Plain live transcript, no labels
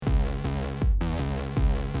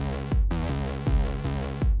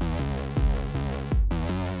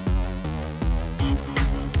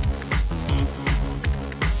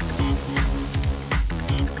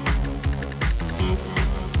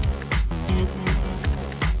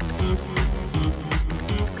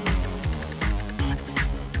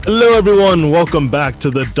Hello, everyone. Welcome back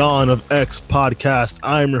to the Dawn of X podcast.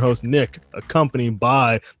 I'm your host, Nick, accompanied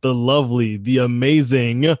by the lovely, the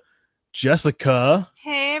amazing Jessica.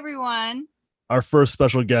 Hey, everyone. Our first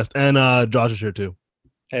special guest, and Josh is here too.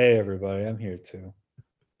 Hey, everybody. I'm here too.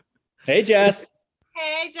 Hey, Jess.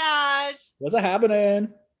 Hey, Josh. What's happening?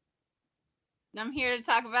 I'm here to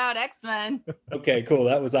talk about X-Men. Okay, cool.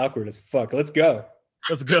 That was awkward as fuck. Let's go.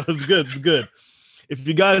 Let's go. It's good. It's good. If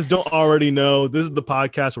you guys don't already know, this is the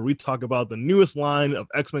podcast where we talk about the newest line of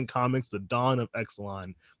X-Men comics, the Dawn of X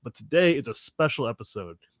line. But today it's a special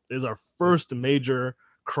episode. It is our first major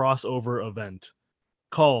crossover event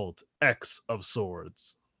called X of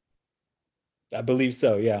Swords. I believe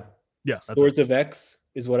so, yeah. Yes. That's Swords of X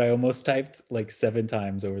is what I almost typed like 7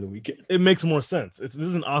 times over the weekend. It makes more sense. This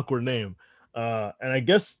is an awkward name. And I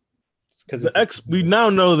guess Because the X, we now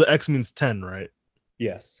know the X means 10, right?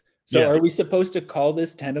 Yes. So Yeah. are we supposed to call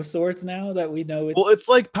this 10 of Swords now that we know it's... Well, it's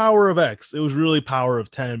like Power of X. It was really Power of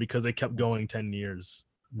 10 because they kept going 10 years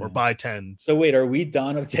or by 10. So wait, are we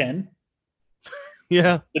Dawn of 10?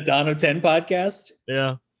 Yeah. The Dawn of 10 podcast?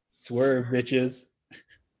 Yeah. Swerve, bitches.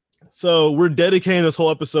 So we're dedicating this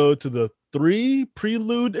whole episode to the 3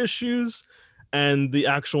 prelude issues and the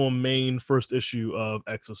actual main first issue of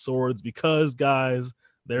X of Swords because, guys,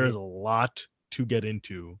 there is a lot to get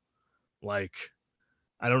into. Like,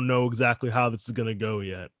 I don't know exactly how this is going to go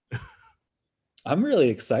yet. I'm really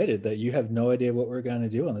excited that you have no idea what we're going to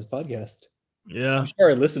do on this podcast. Yeah. I'm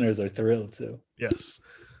sure our listeners are thrilled too. Yes.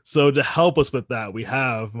 So to help us with that, we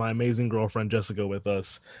have my amazing girlfriend, Jessica, with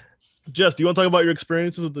us. Jess, do you want to talk about your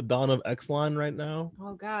experiences with the Dawn of X line right now?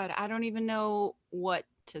 Oh, God. I don't even know what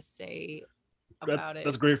to say about it.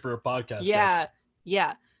 That's great for a podcast. Yeah. guest.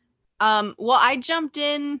 Yeah. Well, I jumped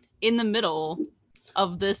in the middle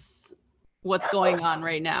of this, what's going on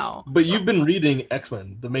right now. But you've been reading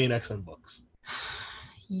X-Men, the main X-Men books.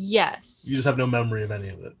 Yes. You just have no memory of any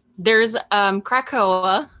of it. There's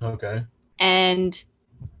Krakoa, Okay. and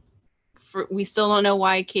we still don't know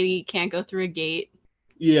why Kitty can't go through a gate.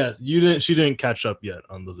 Yeah, she didn't catch up yet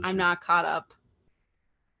on those issues. I'm not caught up.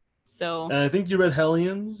 So And I think you read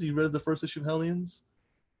Hellions. You read the first issue of Hellions?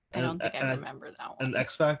 I don't think I remember that one. And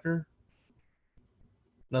X Factor?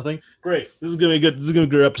 Nothing? Great. This is gonna be good. This is gonna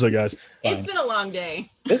be a good episode, guys. It's been a long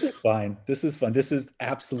day. This is fine. This is fun. This is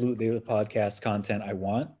absolutely the podcast content I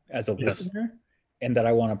want as a Yes. listener and that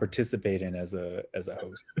I want to participate in as a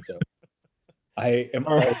host. So I am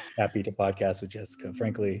always happy to podcast with Jessica.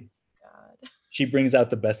 Frankly, God. she brings out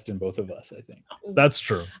the best in both of us, I think. That's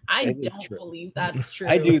true. I It is don't true. believe that's true.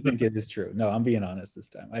 I do think it is true. No, I'm being honest this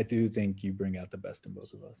time. I do think you bring out the best in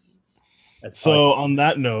both of us. So on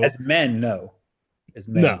that note, as men, no. As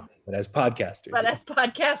men, No. but as podcasters. But as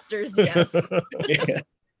podcasters, yes. Yeah.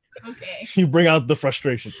 Okay. you bring out the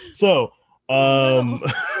frustration. So Oh,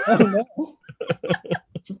 no.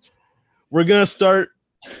 we're gonna start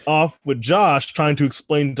off with Josh trying to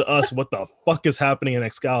explain to us what the fuck is happening in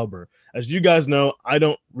Excalibur. As you guys know, I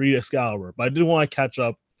don't read Excalibur, but I did want to catch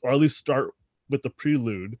up or at least start with the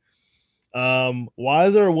prelude. Why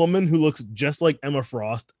is there a woman who looks just like Emma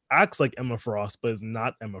Frost, acts like Emma Frost, but is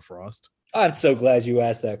not Emma Frost? I'm so glad you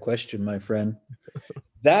asked that question, my friend.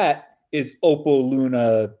 That is Opal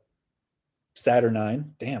Luna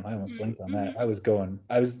Saturnine. Damn, I almost blinked on that. I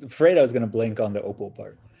was afraid I was going to blink on the Opal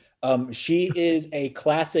part. She is a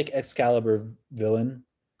classic Excalibur villain.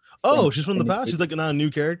 Oh, she's from the past. She's like not a new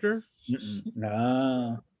character.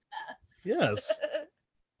 No. Yes.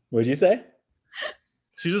 What'd you say?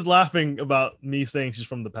 She's just laughing about me saying she's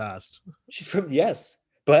from the past. She's from, yes,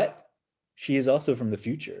 but she is also from the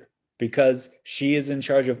future because she is in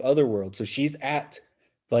charge of Otherworld. So she's at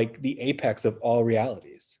like the apex of all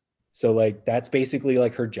realities. So like that's basically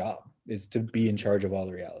like her job is to be in charge of all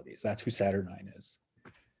the realities. That's who Saturnine is.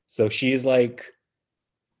 So she's like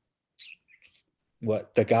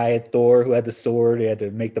what, the guy at Thor who had the sword, he had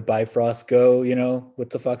to make the Bifrost go, you know,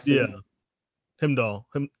 what the fuck's his name? Heimdall.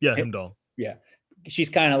 Heimdall. Yeah. She's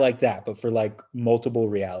kind of like that, but for like multiple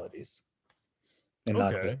realities. And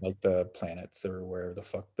not Okay. just like the planets or wherever the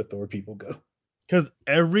fuck the Thor people go. Because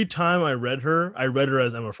every time I read her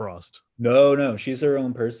as Emma Frost. No, she's her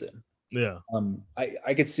own person. Yeah.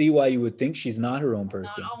 I could see why you would think she's not her own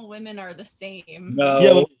person. Not all women are the same. No,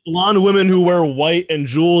 Yeah, but blonde women who wear white and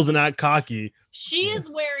jewels and act cocky. She is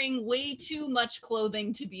wearing way too much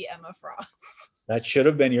clothing to be Emma Frost. that should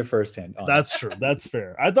have been your first hint. honestly. That's true. That's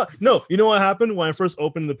fair. I thought, no, you know what happened when I first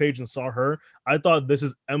opened the page and saw her? I thought this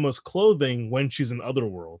is Emma's clothing when she's in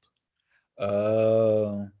Otherworld.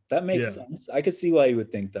 Oh, that makes sense. I could see why you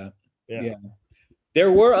would think that. Yeah.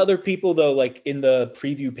 There were other people though, like in the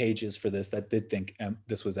preview pages for this, that did think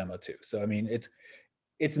this was Emma too. So I mean,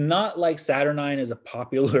 it's not like Saturnine is a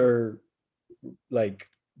popular, like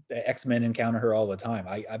the X-Men encounter her all the time.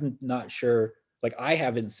 I'm not sure. Like I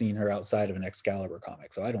haven't seen her outside of an Excalibur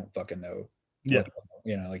comic, so I don't fucking know. Yeah.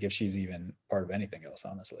 Like if she's even part of anything else,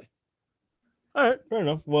 honestly. All right, fair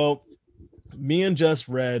enough. Well, me and Jess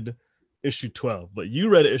read issue 12, but you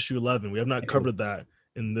read issue 11. We have not covered that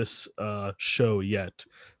in this show yet.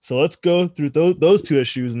 So let's go through those two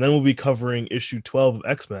issues, and then we'll be covering issue 12 of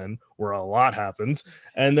X-Men, where a lot happens,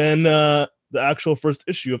 and then the actual first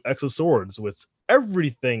issue of X of Swords, which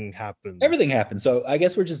everything happens. Everything happens. So I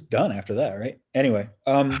guess we're just done after that, right? Anyway,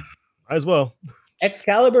 as well.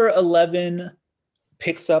 Excalibur 11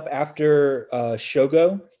 picks up after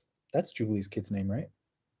Shogo. That's Jubilee's kid's name, right?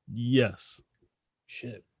 Yes.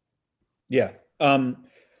 Shit. Yeah.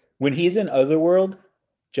 When he's in Otherworld,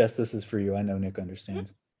 Jess, this is for you. I know Nick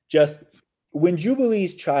understands. Just when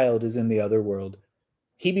Jubilee's child is in the Otherworld,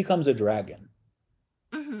 he becomes a dragon.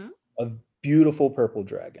 A beautiful purple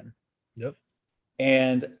dragon. Yep.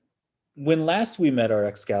 And when last we met our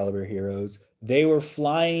Excalibur heroes, they were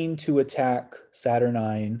flying to attack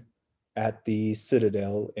Saturnine at the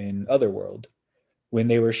Citadel in Otherworld when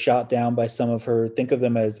they were shot down by some of her, think of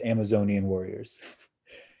them as Amazonian warriors.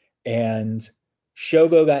 And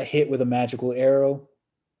Shogo got hit with a magical arrow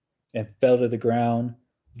and fell to the ground.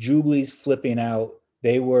 Jubilee's flipping out.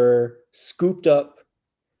 They were scooped up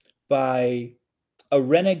by a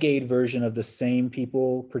renegade version of the same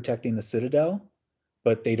people protecting the Citadel,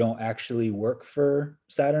 but they don't actually work for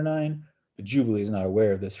Saturnine. But Jubilee is not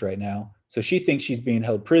aware of this right now. So she thinks she's being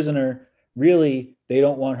held prisoner. Really, they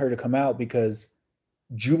don't want her to come out because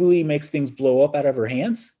Jubilee makes things blow up out of her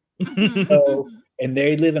hands. And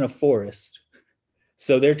they live in a forest.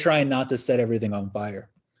 So they're trying not to set everything on fire.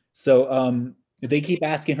 So they keep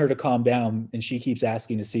asking her to calm down, and she keeps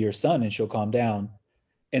asking to see her son, and she'll calm down.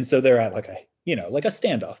 And so they're at like a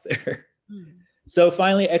standoff there. So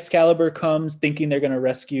finally Excalibur comes thinking they're going to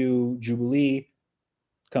rescue Jubilee.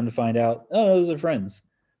 Come to find out, oh, no, those are friends.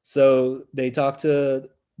 So they talk to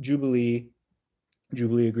Jubilee.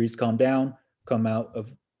 Jubilee agrees to calm down, come out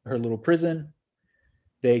of her little prison.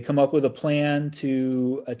 They come up with a plan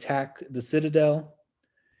to attack the Citadel.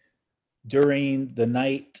 During the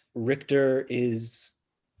night, Richter is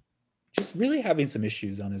just really having some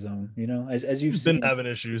issues on his own, as you've been having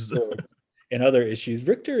issues in other issues.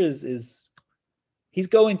 Richter is he's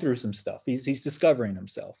going through some stuff. He's discovering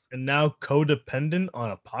himself. And now codependent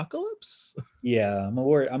on Apocalypse? Yeah, I'm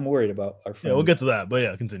worried about our friend. Yeah, we'll get to that, but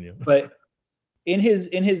yeah, continue. But in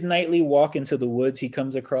his nightly walk into the woods, he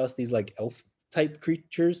comes across these like elf type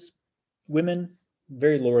creatures, women,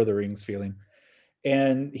 very Lord of the Rings feeling.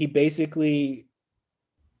 And he basically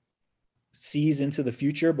sees into the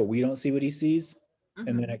future, but we don't see what he sees.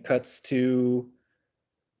 And then it cuts to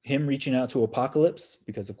him reaching out to Apocalypse,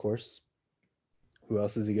 because of course, who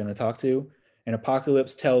else is he going to talk to? And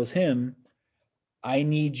Apocalypse tells him, I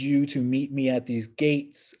need you to meet me at these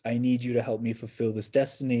gates. I need you to help me fulfill this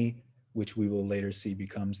destiny, which we will later see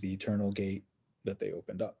becomes the Eternal Gate that they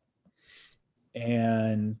opened up.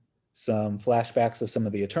 And some flashbacks of some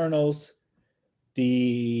of the Eternals.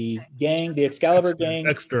 The gang, the Excalibur gang.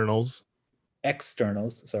 Externals,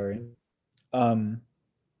 sorry. The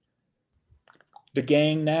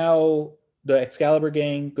gang now, the Excalibur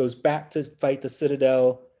gang goes back to fight the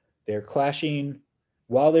Citadel. They're clashing.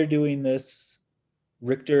 While they're doing this,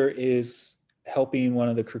 Richter is helping one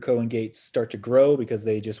of the Krakoan gates start to grow because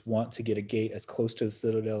they just want to get a gate as close to the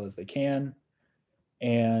Citadel as they can.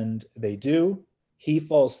 And they do. He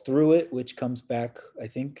falls through it, which comes back, I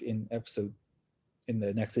think, in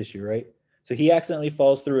the next issue, right? So he accidentally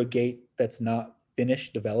falls through a gate that's not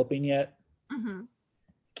finished developing yet.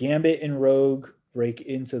 Gambit and Rogue break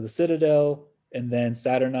into the Citadel, and then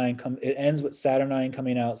Saturnine it ends with Saturnine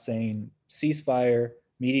coming out saying ceasefire,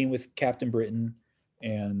 meeting with Captain Britain,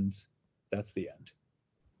 and that's the end.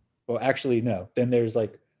 Well, actually, no. Then there's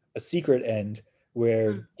like a secret end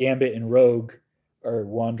where Gambit and Rogue are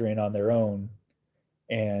wandering on their own,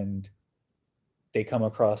 and they come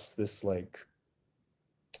across this like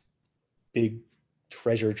big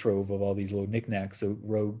treasure trove of all these little knickknacks. So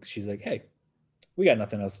Rogue, she's like, hey, we got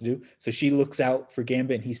nothing else to do. So she looks out for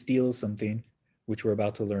Gambit, and he steals something, which we're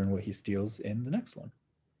about to learn what he steals in the next one.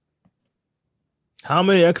 How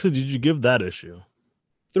many X's did you give that issue?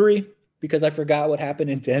 3, because I forgot what happened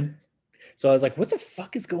in 10. So I was like, what the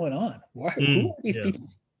fuck is going on? Who are these people?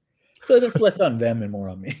 So that's less on them and more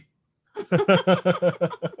on me.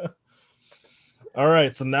 All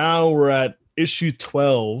right, so now we're at issue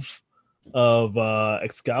 12 of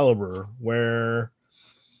Excalibur, where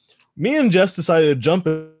me and Jess decided to jump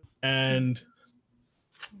in and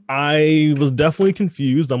I was definitely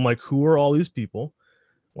confused. I'm like, who are all these people?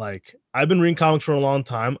 Like, I've been reading comics for a long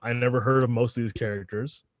time. I never heard of most of these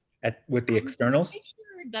characters. With the externals. Make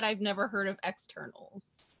sure that I've never heard of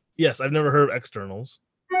externals. Yes, I've never heard of externals.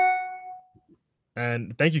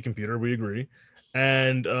 And thank you, computer. We agree.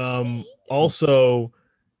 And also,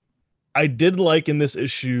 I did like in this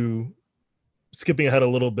issue, skipping ahead a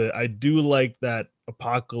little bit, I do like that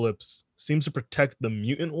Apocalypse seems to protect the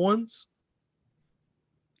mutant ones.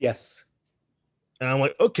 Yes. And I'm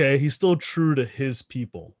like, okay, he's still true to his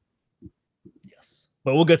people. Yes.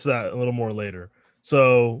 But we'll get to that a little more later.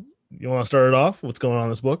 So you want to start it off? What's going on in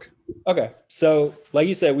this book? Okay. So, like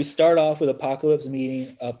you said, we start off with Apocalypse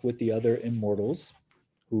meeting up with the other immortals,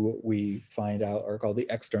 who we find out are called the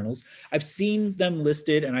externals. I've seen them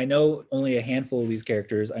listed, and I know only a handful of these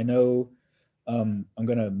characters. I know I'm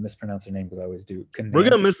gonna mispronounce their name because I always do. We're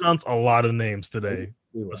gonna mispronounce a lot of names today,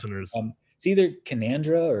 We will. listeners. It's either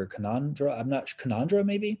Canandra or Canandra. I'm not Canandra,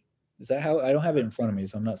 maybe? Is that how? I don't have it in front of me,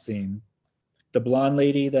 so I'm not seeing. The blonde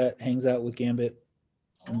lady that hangs out with Gambit.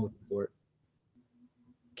 I'm looking for it.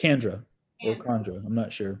 Kandra or Kandra. I'm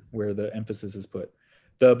not sure where the emphasis is put.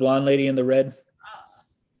 The blonde lady in the red.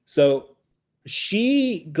 So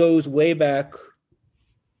she goes way back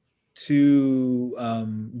to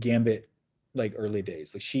Gambit, like early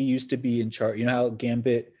days. Like she used to be in charge. You know how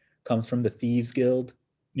Gambit comes from the Thieves Guild?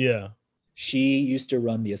 Yeah. She used to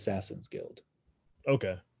run the Assassins Guild.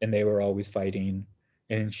 Okay. And they were always fighting.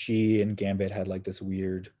 And she and Gambit had like this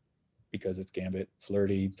weird, because it's Gambit,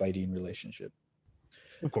 flirty, fighting relationship.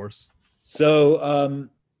 Of course. So,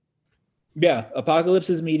 yeah, Apocalypse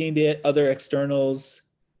is meeting the other externals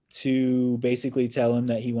to basically tell him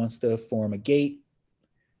that he wants to form a gate,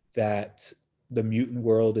 that the mutant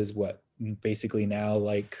world is what? Basically now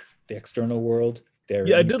like the external world.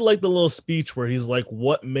 Yeah, I did like the little speech where he's like,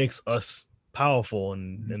 what makes us powerful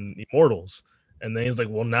and immortals? And then he's like,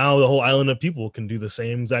 well, now the whole island of people can do the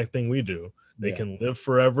same exact thing we do. They can live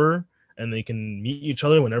forever and they can meet each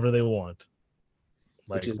other whenever they want.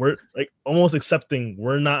 Like we're like almost accepting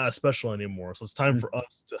we're not as special anymore. So it's time for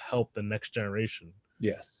us to help the next generation.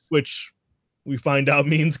 Yes. Which we find out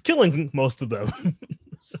means killing most of them.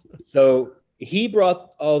 So he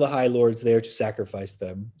brought all the High Lords there to sacrifice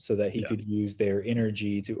them so that he could use their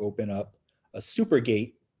energy to open up a super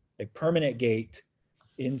gate, a permanent gate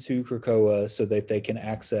into Krakoa so that they can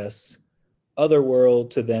access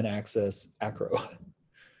Otherworld to then access Acro.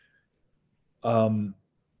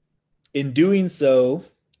 In doing so,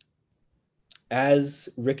 as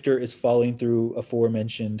Richter is falling through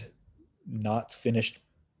aforementioned not finished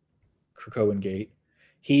Krakoan gate,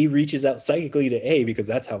 he reaches out psychically to A, because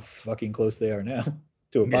that's how fucking close they are now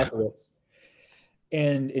to Apocalypse.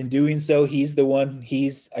 And in doing so, he's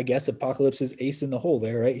I guess Apocalypse's ace in the hole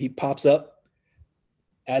there, right? He pops up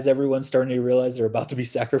as everyone's starting to realize they're about to be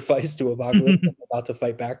sacrificed to Apocalypse, about to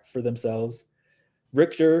fight back for themselves.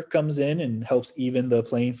 Richter comes in and helps even the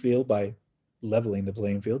playing field by leveling the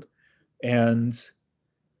playing field. And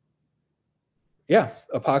yeah,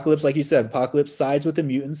 Apocalypse, like you said, Apocalypse sides with the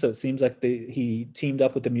mutants. So it seems like he teamed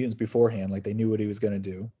up with the mutants beforehand. Like they knew what he was going to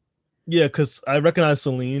do. Yeah, because I recognize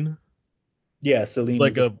Selene. Yeah, Selene.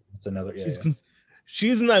 Like it's another. Yeah,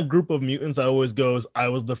 she's in that group of mutants that always goes, I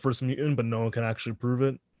was the first mutant, but no one can actually prove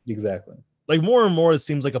it. Exactly. Like more and more, it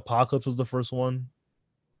seems like Apocalypse was the first one.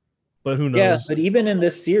 But who knows? Yeah, but even in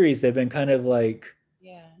this series, they've been kind of like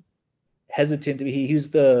hesitant to be. He's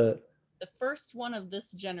the first one of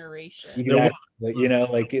this generation. Exactly. You know,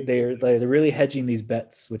 like they're really hedging these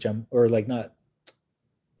bets, which I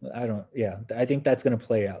think that's going to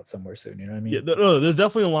play out somewhere soon. You know what I mean? Yeah, no, there's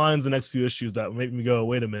definitely lines in the next few issues that make me go,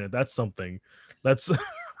 wait a minute, that's something. That's. I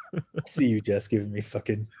see you, Jess, giving me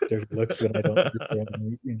fucking dirty looks when I don't understand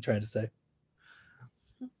what you're trying to say.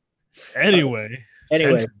 Anyway.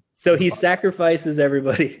 So he sacrifices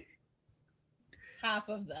everybody. Half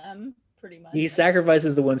of them, pretty much. He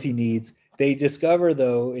sacrifices the ones he needs. They discover,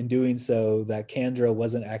 though, in doing so, that Kandra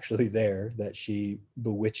wasn't actually there, that she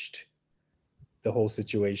bewitched the whole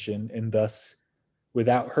situation, and thus,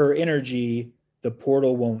 without her energy, the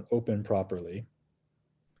portal won't open properly.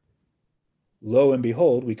 Lo and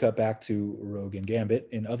behold, we cut back to Rogue and Gambit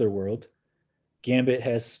in Otherworld. Gambit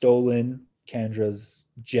has stolen Kandra's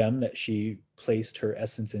gem that she placed her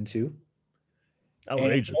essence into.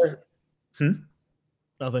 Outrageous.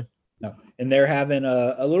 Nothing. No. And they're having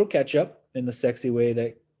a little catch up in the sexy way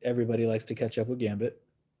that everybody likes to catch up with Gambit.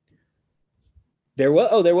 There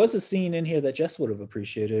was a scene in here that Jess would have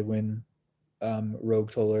appreciated when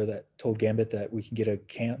Rogue told Gambit that we can get a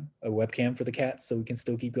webcam for the cats so we can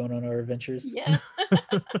still keep going on our adventures. Yeah.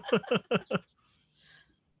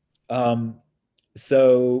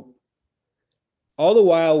 So all the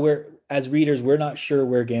while, as readers, we're not sure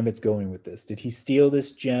where Gambit's going with this. Did he steal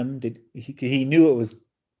this gem? Did he knew it was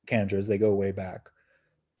Kendra's? They go way back.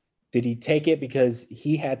 Did he take it because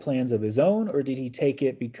he had plans of his own, or did he take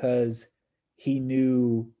it because he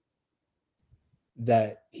knew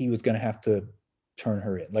that he was going to have to turn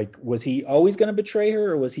her in? Like, was he always going to betray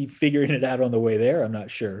her, or was he figuring it out on the way there? I'm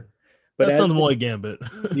not sure. But that sounds more like Gambit.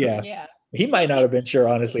 Yeah. Yeah. He might not have been sure,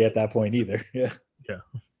 honestly, at that point either. Yeah. Yeah.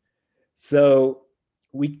 So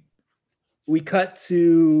we cut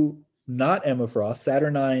to not Emma Frost,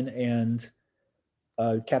 Saturnine and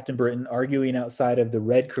Captain Britain arguing outside of the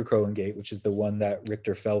red Krakoan gate, which is the one that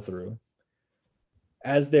Richter fell through.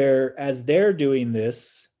 As they're doing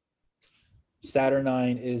this,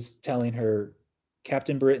 Saturnine is telling her,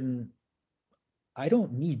 Captain Britain, I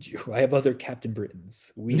don't need you. I have other Captain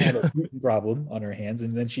Britons. We have a problem on our hands.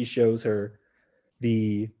 And then she shows her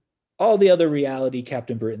all the other reality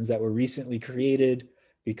Captain Britons that were recently created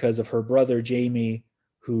because of her brother, Jamie,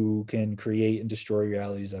 who can create and destroy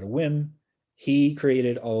realities at a whim. He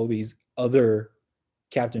created all these other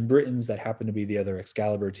Captain Britons that happen to be the other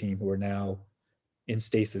Excalibur team who are now in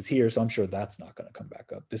stasis here. So I'm sure that's not going to come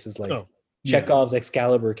back up. This is like Chekhov's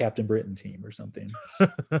Excalibur Captain Britain team or something.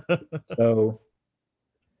 So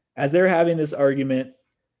as they're having this argument,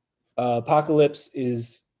 Apocalypse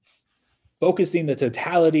is focusing the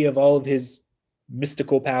totality of all of his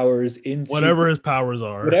mystical powers into whatever his powers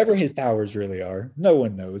are. Whatever his powers really are. No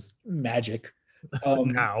one knows. Magic.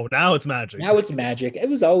 Now it's magic. Now it's magic. It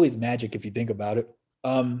was always magic if you think about it.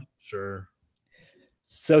 Sure.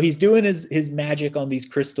 So he's doing his magic on these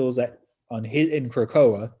crystals in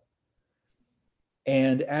Krakoa.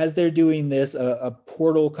 And as they're doing this, a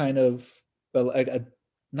portal kind of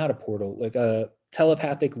not a portal, like a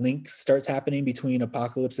telepathic link starts happening between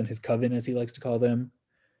Apocalypse and his coven, as he likes to call them.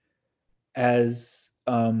 As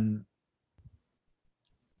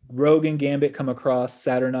Rogue and Gambit come across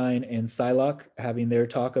Saturnine and Psylocke having their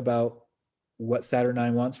talk about what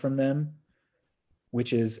Saturnine wants from them,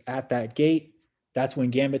 which is at that gate. That's when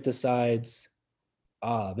Gambit decides,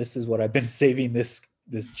 this is what I've been saving this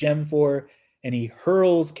gem for. And he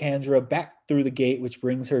hurls Kendra back through the gate, which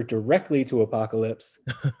brings her directly to Apocalypse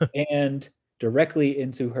and directly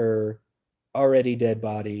into her already dead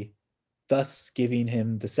body, thus giving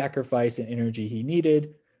him the sacrifice and energy he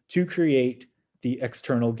needed to create the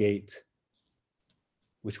external gate,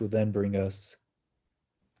 which will then bring us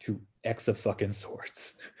to X of fucking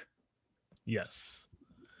Swords. Yes.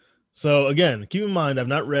 So again, keep in mind, I've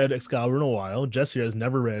not read Excalibur in a while. Jess here has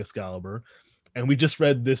never read Excalibur, and we just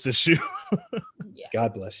read this issue. Yeah.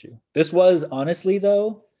 God bless you. This was honestly,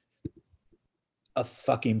 though, a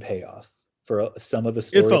fucking payoff for some of the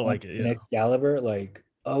story. It felt like it, in yeah. Excalibur. Like,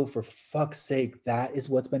 oh, for fuck's sake, that is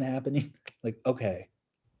what's been happening. Like, okay.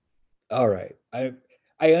 All right. I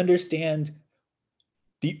understand.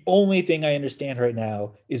 The only thing I understand right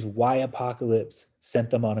now is why Apocalypse sent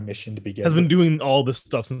them on a mission to begin. Has been doing all this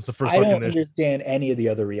stuff since the first. I don't understand any of the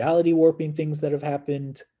other reality warping things that have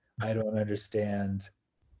happened. I don't understand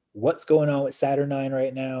what's going on with Saturnine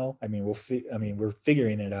right now. I mean, we're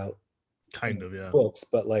figuring it out. Kind of, yeah. Books,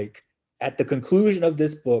 but like at the conclusion of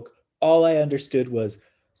this book, all I understood was,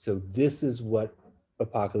 so this is what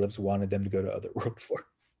Apocalypse wanted them to go to Otherworld for.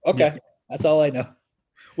 Okay, that's all I know.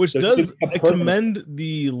 Which So does I commend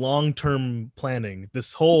the long-term planning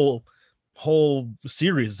this whole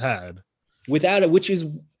series had. Without it, which is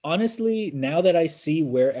honestly, now that I see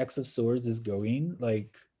where X of Swords is going,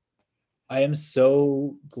 like I am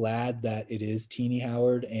so glad that it is Teenie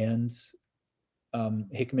Howard and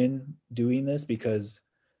Hickman doing this, because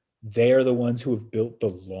they're the ones who have built the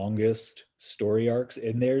longest story arcs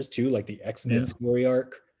in theirs too, like the X-Men story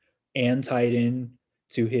arc, and tied in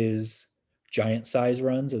to his giant size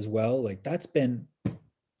runs as well. Like that's been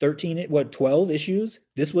 12 issues.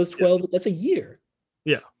 This was 12. That's a year.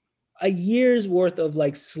 Yeah. A year's worth of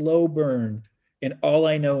like slow burn. And all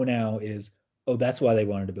I know now is, oh, that's why they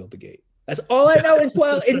wanted to build the gate. That's all I know in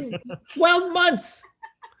 12 months.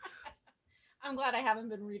 I'm glad I haven't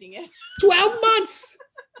been reading it. 12 months.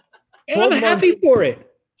 And 12 I'm happy for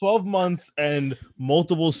it. 12 months and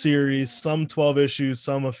multiple series, some 12 issues,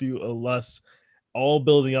 some a few less, all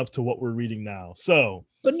building up to what we're reading now. So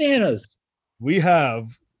bananas. We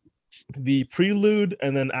have the prelude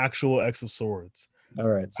and then actual X of Swords. All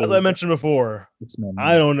right. So as I mentioned before, X-Men.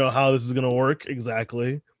 I don't know how this is going to work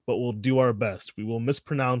exactly, but we'll do our best. We will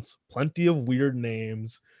mispronounce plenty of weird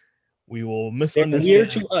names. We will misunderstand. They're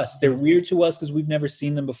weird to us. They're weird to us because we've never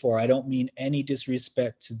seen them before. I don't mean any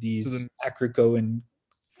disrespect to these Akriko and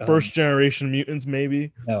first generation mutants,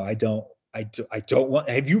 maybe. No, I don't. I don't want.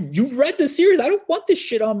 Have you've read this series? I don't want this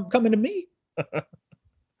shit on coming to me.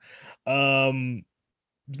 No,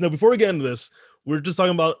 before we get into this, we're just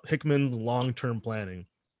talking about Hickman's long-term planning.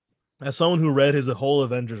 As someone who read his whole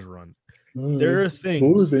Avengers run, there are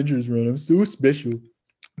things. Avengers run. I'm so special.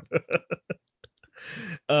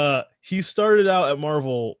 He started out at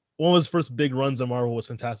Marvel. One of his first big runs at Marvel was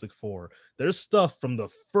Fantastic Four. There's stuff from the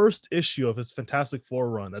first issue of his Fantastic Four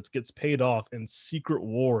run that gets paid off in Secret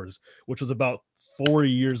Wars, which was about 5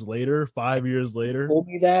 years later. You told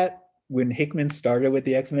me that when Hickman started with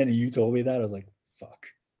the X-Men, and you told me that, I was like, "Fuck."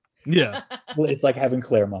 Yeah, Well, it's like having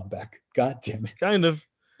Claremont back. God damn it. kind of.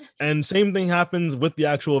 And same thing happens with the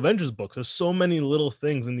actual Avengers books. There's so many little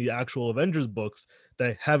things in the actual Avengers books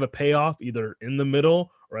that have a payoff either in the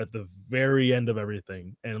middle or at the very end of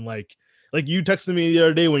everything. And like you texted me the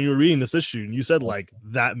other day when you were reading this issue, and you said like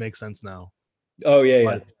that makes sense now. Oh yeah,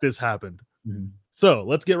 Like, this happened. Mhm. So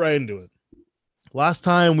let's get right into it. Last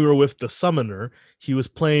time we were with the Summoner, he was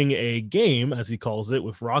playing a game, as he calls it,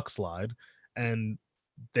 with Rockslide, and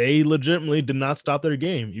they legitimately did not stop their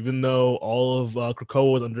game, even though all of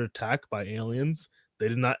Krakoa was under attack by aliens. They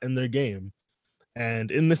did not end their game.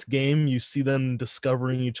 And in this game, you see them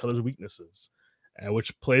discovering each other's weaknesses,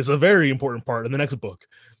 which plays a very important part in the next book.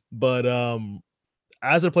 But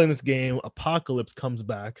as they're playing this game, Apocalypse comes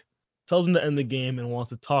back, tells him to end the game, and wants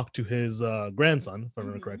to talk to his grandson, if I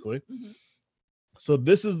remember correctly. Mhm. So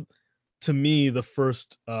this is, to me, the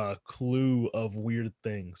first clue of weird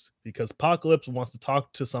things, because Apocalypse wants to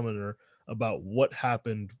talk to Summoner about what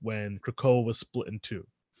happened when Krakoa was split in two.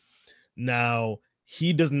 Now,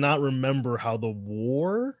 he does not remember how the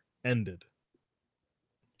war ended.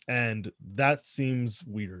 And that seems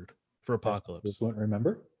weird for Apocalypse. Just won't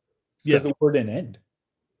remember. Yeah. Because the war didn't end.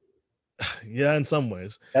 Yeah, in some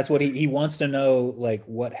ways. That's what he wants to know, like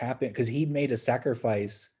what happened, because he made a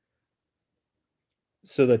sacrifice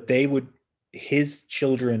so that his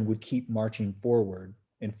children would keep marching forward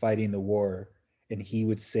and fighting the war, and he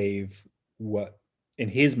would save what, in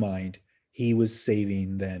his mind, he was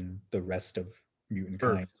saving then the rest of mutant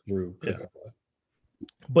kind through Krakoa.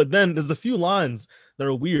 But then there's a few lines that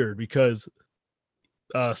are weird because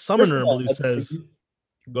Summoner, I believe, says,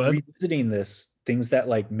 go ahead. Revisiting this, things that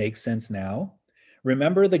like make sense now.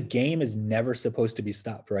 Remember, the game is never supposed to be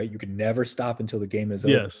stopped, right? You can never stop until the game is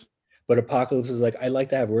over. Yes. But Apocalypse is like, I'd like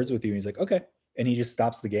to have words with you. And he's like, okay. And he just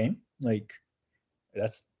stops the game. Like,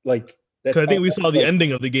 that's. I think we saw the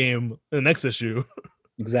ending of the game in the next issue.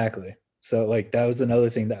 Exactly. So like that was another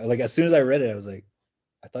thing that, like, as soon as I read it, I was like,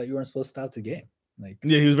 I thought you weren't supposed to stop the game. Like,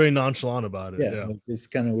 yeah, he was very nonchalant about it. Yeah. Like, it's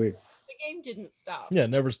kind of weird. The game didn't stop. Yeah,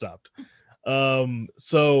 never stopped.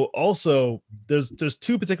 So also there's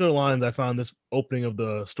two particular lines I found this opening of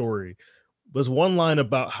the story. There's one line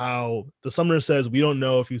about how the Summoner says, we don't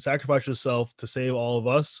know if you sacrifice yourself to save all of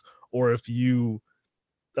us, or if you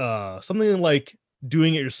something like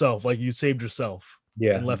doing it yourself, like you saved yourself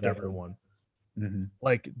and left everyone. Mm-hmm.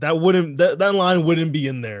 Like that line wouldn't be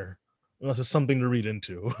in there unless it's something to read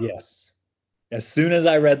into. Yes. As soon as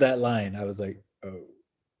I read that line, I was like, oh.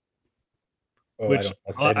 Which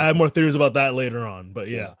I have more theories about that later on, but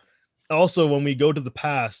yeah. Also, when we go to the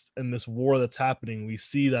past and this war that's happening, we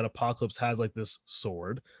see that Apocalypse has like this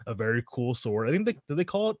sword, a very cool sword. I think did they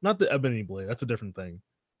call it, not the Ebony Blade? That's a different thing.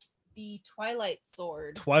 The Twilight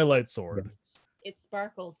Sword. Twilight Sword. Yes. It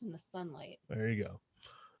sparkles in the sunlight. There you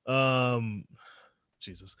go.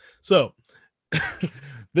 Jesus. So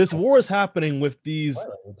this war is happening with these.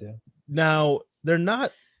 Now they're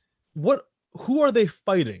not. Who are they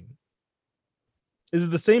fighting? Is it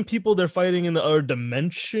the same people they're fighting in the other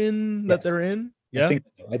dimension that they're in? Yeah,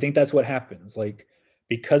 I think that's what happens. Like,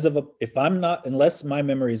 because of unless my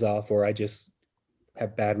memory's off or I just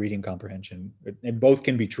have bad reading comprehension, and both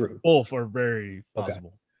can be true. Both are very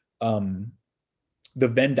possible. Okay. The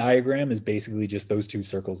Venn diagram is basically just those two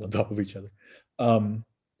circles on top of each other.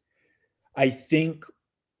 I think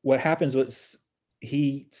what happens was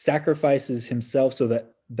he sacrifices himself so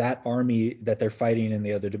that army that they're fighting in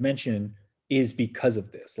the other dimension is because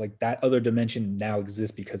of this. Like, that other dimension now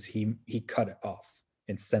exists because he cut it off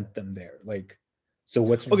and sent them there. Like, so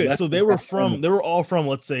what's okay? So they were all from,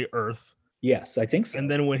 let's say, Earth. Yes, I think so. And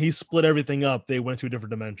then when he split everything up, they went to a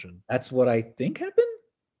different dimension. That's what I think happened.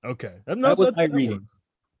 Okay, that was my reading.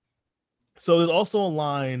 So there's also a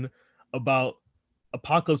line about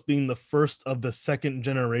Apocalypse being the first of the second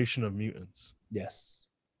generation of mutants. Yes.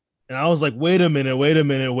 And I was like, wait a minute.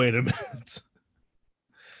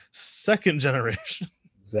 Second generation.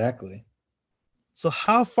 Exactly. So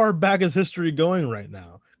how far back is history going right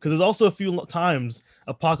now? Because there's also a few times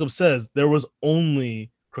Apocalypse says there was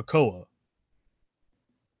only Krakoa.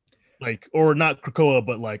 like, or not Krakoa,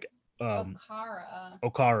 but like Okara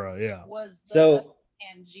Okara, yeah. was the So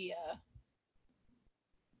Pangea.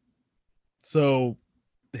 So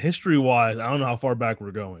history wise, I don't know how far back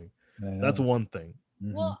we're going. That's one thing.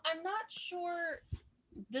 Mhm. Well, I'm not sure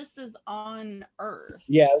this is on Earth.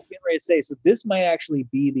 Yeah, I was getting ready to say. So this might actually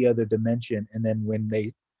be the other dimension, and then when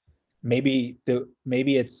they maybe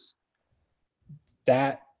it's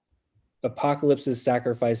that Apocalypse's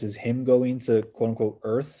sacrifice is him going to quote unquote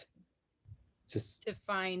Earth. Just To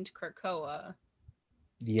find Krakoa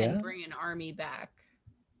yeah, and bring an army back.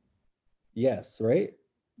 yes, right.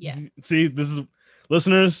 Yes. See, this is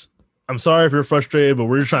listeners. I'm sorry if you're frustrated, but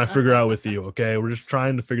we're just trying to figure out with you. Okay, we're just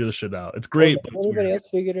trying to figure this shit out. It's great, but it's Everybody weird. else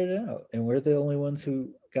figured it out, and we're the only ones who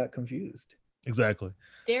got confused. Exactly.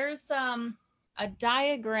 There's a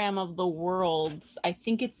diagram of the worlds. I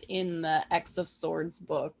think it's in the X of Swords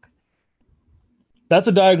book. That's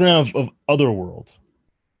a diagram of Otherworld.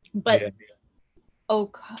 But Yeah.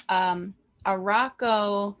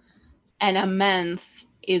 Arakko and Amenth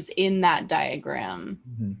is in that diagram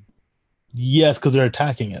Mhm. Yes, because they're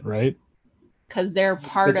attacking it, right? because they're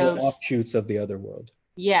part Because of they're offshoots of the other world.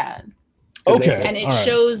 yeah. 'Cause they- Okay. And it all right.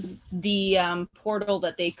 shows the portal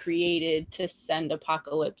that they created to send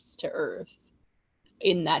Apocalypse to Earth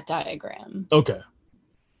in that diagram. Okay.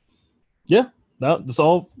 Yeah, this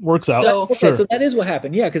all works out. So- Okay, sure. so that is what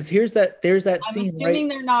happened. Yeah, because there's that I'm scene, assuming right?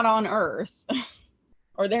 they're not on Earth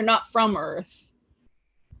or they're not from Earth.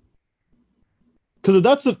 Because if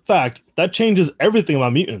that's a fact, that changes everything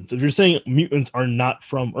about mutants. If you're saying mutants are not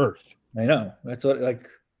from Earth, I know. That's what like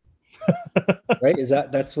right?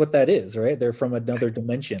 That's what that is, right? They're from another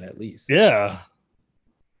dimension at least. yeah.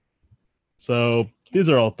 So these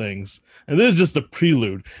are all things, and this is just a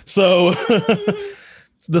prelude. So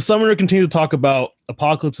the summoner continues to talk about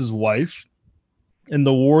Apocalypse's wife and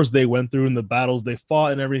the wars they went through and the battles they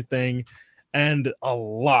fought and everything. And a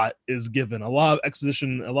lot is given, a lot of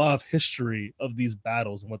exposition, a lot of history of these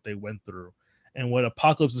battles and what they went through and what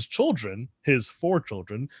Apocalypse's children, his 4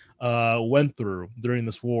 children, went through during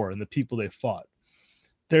this war and the people they fought.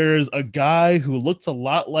 There's a guy who looks a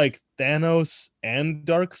lot like Thanos and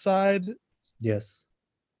Darkseid. Yes.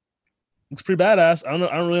 Looks pretty badass. I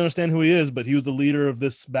don't really understand who he is, but he was the leader of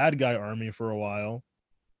this bad guy army for a while,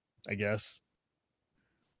 I guess.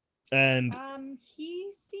 And He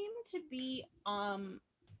seemed to be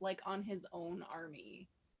like on his own army.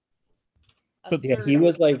 But Yeah, he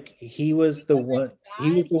was the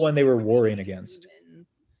one they were warring against.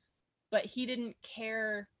 But he didn't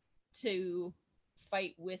care to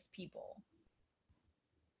fight with people.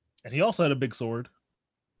 he also had a big sword.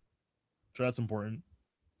 So that's important.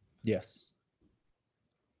 Yes.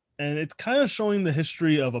 And it's kind of showing the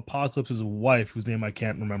history of Apocalypse's wife, whose name I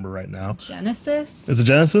can't remember right now. Genesis? Is it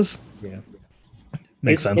Genesis? Yeah.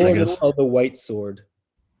 Makes His sense, I sword guess. is called the white sword.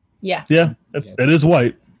 Yeah. Yeah, it is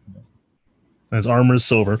white. And his armor is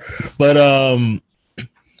silver. But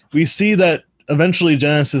we see that eventually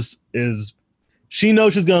Genesis she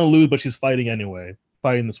knows she's going to lose, but she's fighting anyway,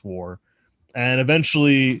 fighting this war. And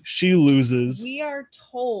eventually she loses. We are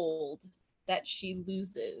told that she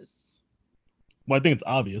loses. Well, I think it's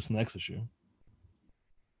obvious in the next issue.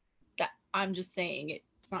 That I'm just saying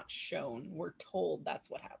it's not shown. We're told that's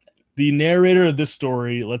what happened. The narrator of this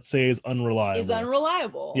story, let's say, is unreliable. Is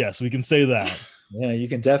unreliable. Yes, we can say that. Yeah, you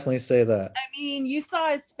can definitely say that. I mean, you saw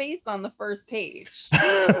his face on the first page.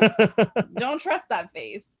 Don't trust that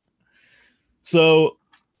face. So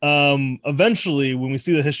eventually, when we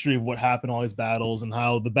see the history of what happened, all these battles, and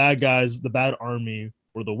how the bad guys, the bad army,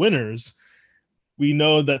 were the winners, we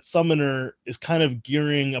know that Summoner is kind of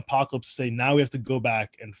gearing Apocalypse to say, now we have to go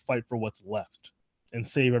back and fight for what's left and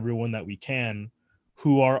save everyone that we can,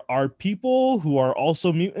 who are our people, who are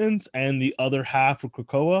also mutants, and the other half of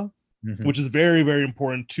Krakoa, Mhm. which is very, very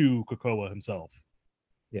important to Krakoa himself.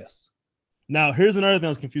 Yes. Now, here's another thing I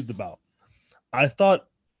was confused about. I thought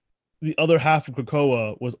the other half of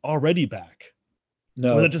Krakoa was already back.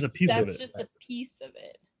 No, Or is that just a piece of That's it? just a piece of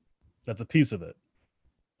it. That's a piece of it.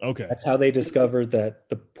 Okay. that's how they discovered that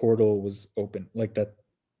the portal was open, like that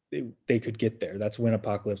they could get there. That's when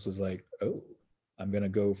Apocalypse was like, oh, I'm going to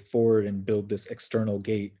go forward and build this external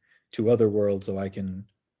gate to other worlds so I can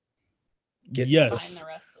get Find Yes. the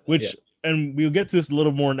rest of it. Which, and we'll get to this a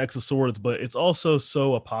little more in X of Swords, but it's also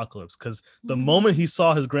so Apocalypse because the Mhm. moment he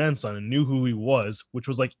saw his grandson and knew who he was, which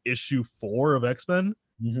was like issue 4 of X-Men,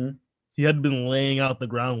 Mhm. he had been laying out the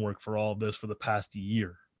groundwork for all of this for the past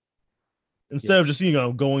year. Instead of just,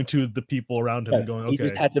 going to the people around him and going, He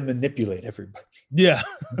just okay, had to manipulate everybody yeah.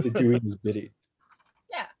 into doing his bidding.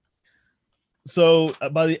 Yeah. So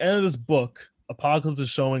by the end of this book, Apocalypse is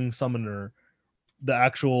showing Summoner the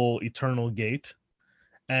actual Eternal Gate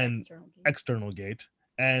and External gate. External Gate,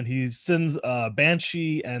 and he sends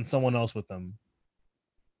Banshee and someone else with them.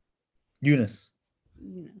 Eunice.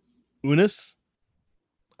 Eunice. Unis?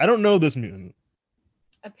 I don't know this mutant.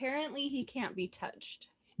 Apparently, he can't be touched.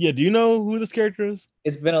 Yeah, do you know who this character is?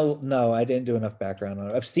 It's been no, I didn't do enough background on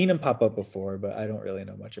it. I've seen him pop up before, but I don't really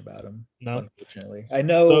know much about him. No? Unfortunately. I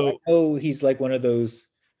know So- he's like one of those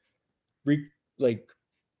like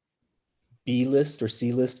B-list or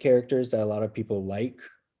C-list characters that a lot of people like,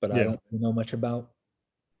 but I Yeah. don't really know much about.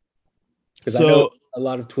 Because I So know a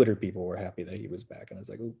lot of Twitter people were happy that he was back, and I was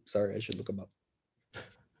like, oh, sorry, I should look him up.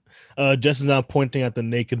 Jess is now pointing at the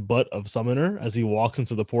naked butt of Summoner as he walks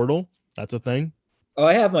into the portal. That's a thing. Oh,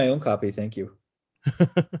 I have my own copy. Thank you.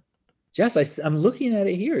 Jess, I'm looking at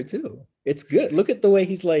it here too. It's good. Look at the way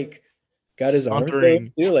he's like got his arms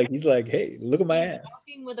Sauntering. there. Like he's like, hey, look at my He's ass.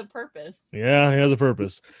 walking with a purpose. Yeah, he has a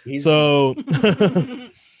purpose. He's So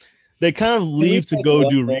they kind of Can we leave to take go one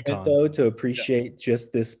do moment, recon. though, to appreciate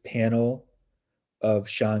just this panel of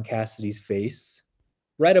Sean Cassidy's face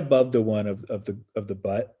right above the one of the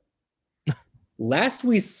butt. Last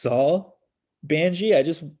we saw Banshee, I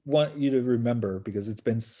just want you to remember because it's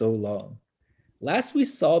been so long. Last we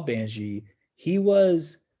saw Banshee, he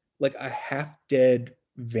was like a half dead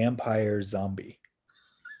vampire zombie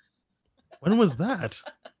When was that?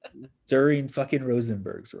 during fucking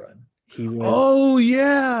Rosenberg's run. He was Oh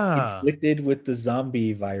yeah. inflicted with the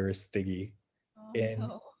zombie virus thingy. Oh, And-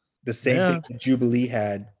 no. The same Yeah. thing that Jubilee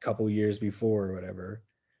had a couple years before or whatever.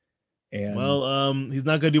 And Well, he's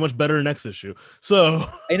not gonna do much better next issue. So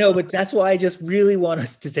I know, but that's why I just really want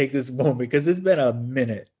us to take this moment because it's been a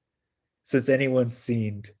minute since anyone's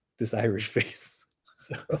seen this Irish face.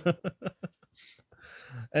 So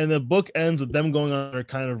and the book ends with them going on their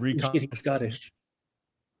kind of oh recon. shit, he's Scottish.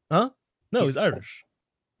 No, He's he's Irish.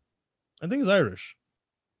 I think he's Irish.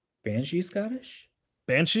 Banshee Scottish?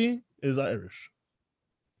 Banshee is Irish.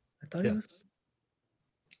 I thought he was. Yes.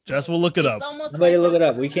 Jess will look it It's up. almost Somebody like look it we're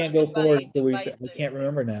up. We can't go surrounded forward by until we devices. can't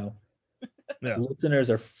remember now. Yeah. Listeners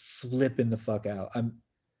are flipping the fuck out. I'm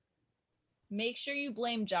Make sure you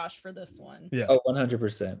blame Josh for this one. Yeah.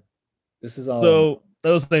 100%. This is all So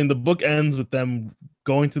that was the thing. The book ends with them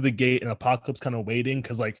going to the gate and Apocalypse kind of waiting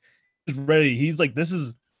because like he's ready. He's like, this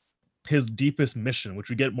is his deepest mission, which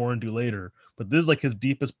we get more into later. But this is like his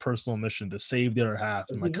deepest personal mission to save the other half,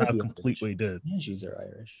 and like He kind would of be complete Irish. what he did. Banshees are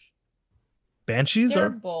Irish. Banshees They're are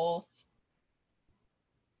both.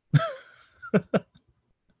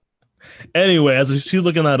 anyway. As she's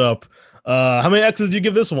looking that up, how many X's do you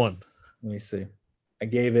give this one? Let me see. I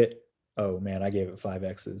gave it. Oh man, I gave it 5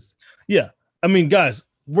 X's. Yeah, I mean, guys,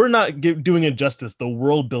 we're not doing it justice. The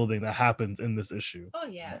world building that happens in this issue. Oh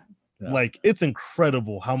yeah. Yeah. Like, it's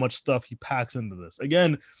incredible how much stuff he packs into this.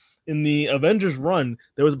 Again, in the Avengers run,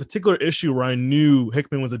 there was a particular issue where I knew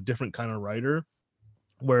Hickman was a different kind of writer,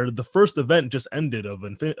 where the first event just ended of I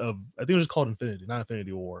think it was just called Infinity, not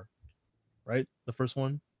Infinity War, right? The first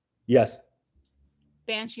one. Yes,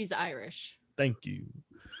 Banshee's Irish. Thank you.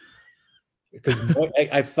 because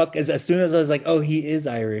I fuck as soon as I was like, oh, he is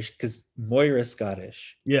Irish because Moira's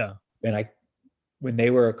Scottish, Yeah, and when they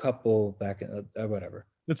were a couple back in whatever.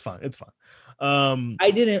 it's fine. It's fine.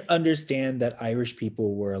 I didn't understand that Irish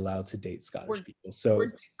people were allowed to date Scottish We're- people. So We're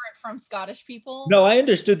different from Scottish people. no, I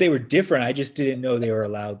understood they were different. I just didn't know they were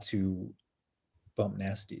allowed to bump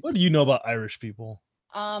nasties. what do you know about Irish people?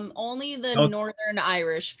 Only the No. Northern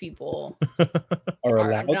Irish people Are are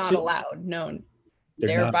allowed not to? allowed. No, They're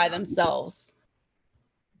they're not by allowed. themselves.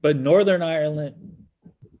 But Northern Ireland,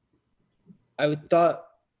 I would thought,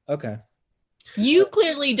 okay. You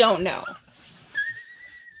clearly don't know.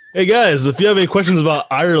 Hey guys, if you have any questions about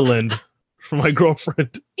Ireland for my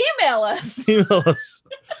girlfriend, Email us. email us.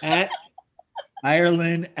 At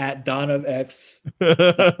Ireland at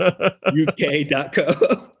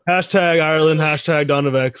dawnofxuk.co. Hashtag Ireland, hashtag Dawn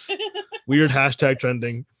of X. Weird hashtag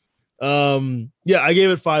trending. Yeah, I gave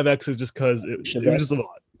it 5 X's just because it was just a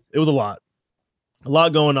lot. It was a lot. A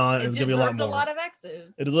lot going on. It It's gonna be a lot deserved more. a lot of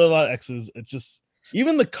X's. It is a lot of X's. It just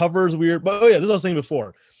even the cover is weird. But oh yeah, this is what I was saying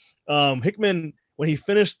before. Hickman, when he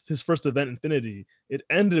finished his first event, Infinity, it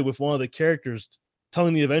ended with one of the characters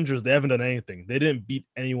telling the Avengers they haven't done anything. They didn't beat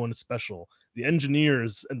anyone special. The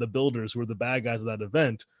engineers and the builders who were the bad guys of that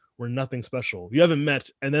event were nothing special. You haven't met.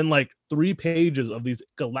 And then like 3 pages of these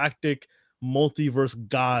galactic multiverse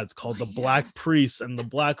gods called the Yeah. Black Priests and the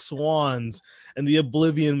Black Swans and the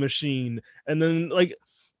Oblivion Machine. And then like,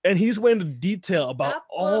 and he's went into detail about That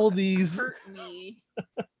all book these hurt me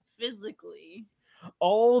physically.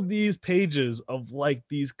 all these pages of like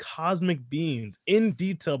these cosmic beings in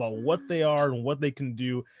detail about what they are and what they can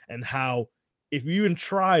do and how if you even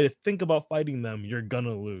try to think about fighting them, you're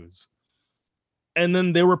gonna lose. And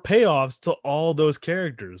then there were payoffs to all those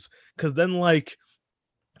characters, because then, like,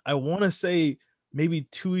 I want to say maybe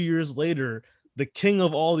 2 years later, the king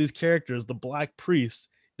of all these characters, the Black Priest,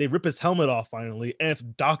 they rip his helmet off finally, and it's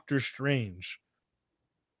Doctor Strange,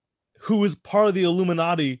 who is part of the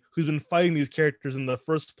Illuminati, who's been fighting these characters in the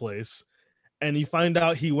first place. And you find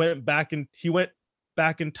out he went back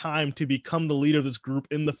in time to become the leader of this group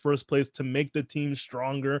in the first place, to make the team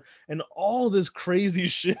stronger, and all this crazy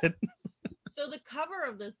shit. So the cover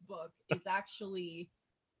of this book is actually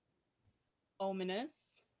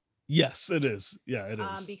ominous. Yes, it is. Yeah, it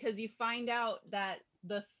is. Because you find out that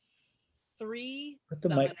the three Put the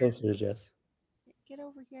mic summoners- closer, Jess. Get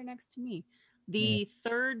over here next to me. The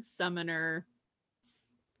third summoner,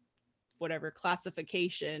 whatever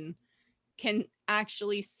classification, can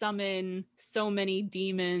actually summon so many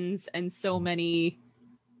demons and so many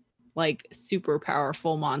like super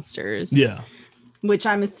powerful monsters. Yeah. Which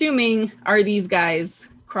I'm assuming are these guys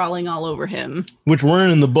crawling all over him. Which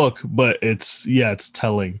weren't in the book, but it's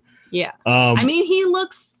telling. Yeah. I mean, he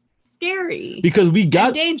looks scary. Because we and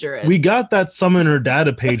got dangerous. that summoner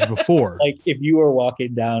data page before. Like if you were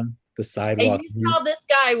walking down the sidewalk, and you saw this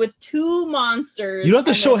guy with two monsters. You don't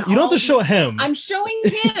have to show. and then You don't have to all show him. I'm showing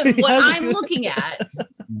him what I'm looking at.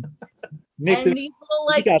 Nick, And these little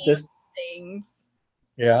like got this. things.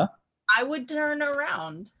 Yeah, I would turn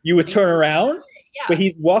around. you would turn around, Yeah. but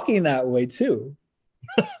he's walking that way too.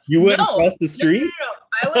 You wouldn't No, cross the street. No.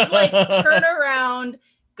 I would like turn around,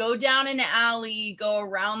 go down an alley, go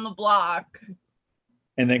around the block,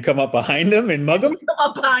 And then come up behind him and mug him. come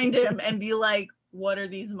up behind him, and be like, "What are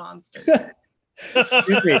these monsters?"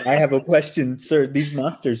 Excuse me, I have a question, sir. These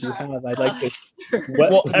monsters you have, I'd like to.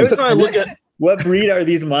 What, Well, every time I look at, what breed are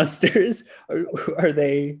these monsters? Are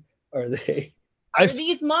they? Are I-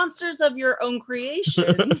 these monsters of your own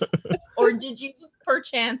creation, or did you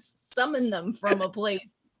perchance summon them from a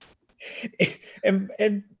place? And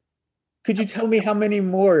could you tell me how many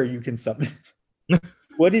more you can summon?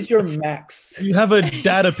 What is your max? you have a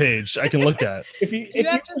data page I can look at. If you you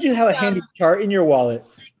have if you have a handy chart in your wallet,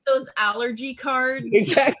 Those allergy cards.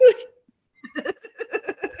 exactly.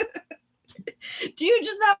 Do you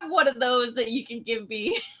just have one of those that you can give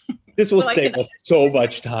me? This will So I save can- us so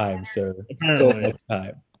much time, sir. So Apparently. much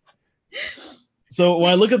time. So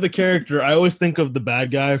when I look at the character, I always think of the bad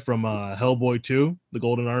guy from Hellboy 2, The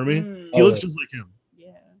Golden Army. Mm, He Oh, looks yeah. just like him. yeah.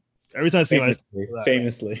 Every time I see him, I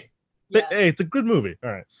Famously. Yeah. hey, it's a good movie.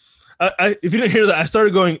 All right. If you didn't hear that, I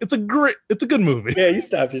started going, it's a good movie. Yeah, you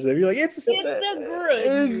stopped yourself. You're like, it's It's a good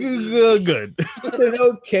movie. Good. it's an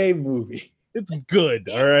okay movie. It's good.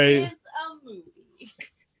 All It right. is a movie.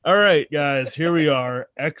 All right, guys. Here we are.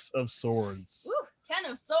 X of Swords. Woo,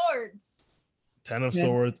 10 of Swords. 10 of Ten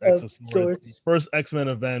Swords, of X of Swords. Swords. The first X-Men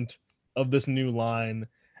event of this new line.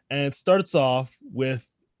 And it starts off with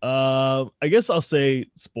I guess I'll say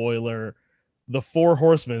spoiler, the Four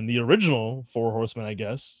Horsemen, the original Four Horsemen, I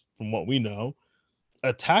guess, from what we know,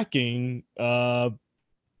 attacking other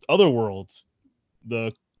worlds.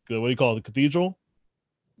 The what do you call it? The cathedral?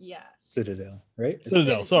 Yes. Citadel, right?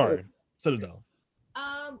 Citadel, sorry. Citadel.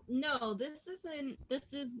 No, this isn't.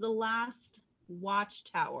 This is the last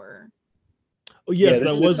watchtower. Oh yes, Yeah,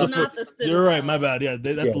 that this was is the not first. the You're right, Citadel. my bad. Yeah,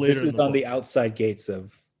 that's Yeah, later. this in is the on book. the outside gates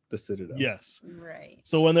of the Citadel. Yes. Right.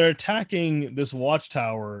 So when they're attacking this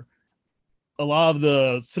watchtower, a lot of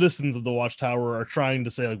the citizens of the watchtower are trying to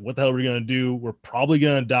say, like, what the hell are we gonna do? We're probably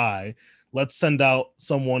gonna die. Let's send out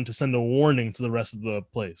someone to send a warning to the rest of the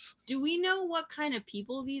place. Do we know what kind of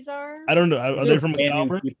people these are? I don't know. Are they from Brand new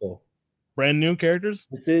Excalibur? people? Brand new characters?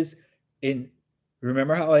 This is in.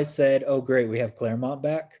 Remember how I said, "Oh, great, we have Claremont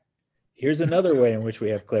back." Here's another way in which we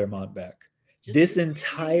have Claremont back. Just This really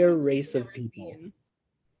entire race of never people seen.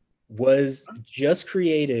 was just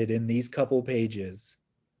created in these couple pages.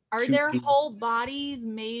 Are to their be- whole bodies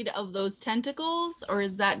made of those tentacles, or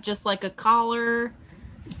is that just like a collar?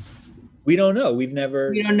 We don't know. We've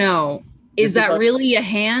never. We don't know. This Is is that like- really a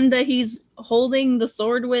hand that he's holding the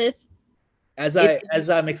sword with? As It's-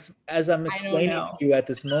 I'm explaining know. to you at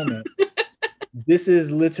this moment, this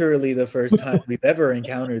is literally the first time we've ever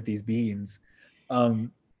encountered these beings,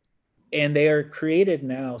 and they are created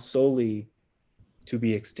now solely to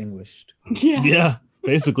be extinguished. Yeah,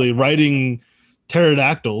 basically riding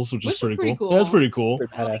pterodactyls, which is pretty cool. Yeah, that's pretty cool.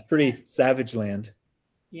 Pretty badass, pretty savage land.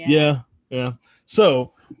 Yeah.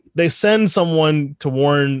 So they send someone to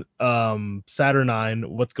warn Saturnine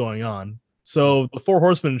what's going on. So the Four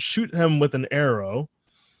Horsemen shoot him with an arrow,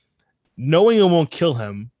 knowing it won't kill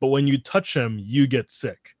him, but when you touch him, you get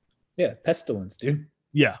sick. Yeah, pestilence, dude.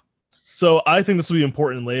 Yeah. So I think this will be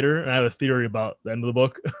important later, and I have a theory about the end of the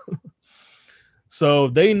book. So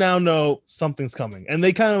they now know something's coming, and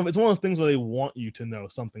they kind of, it's one of those things where they want you to know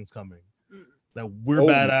something's coming, that we're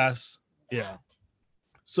badass. Yeah.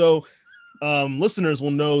 So listeners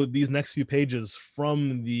will know these next few pages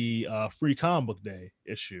from the free comic book day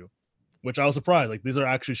issue, which I was surprised. Like, these are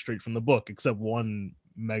actually straight from the book, except one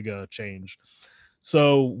mega change.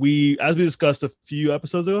 So as we discussed a few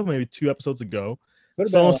episodes ago, maybe 2 episodes ago,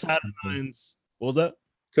 some of Saturnine's, what was that?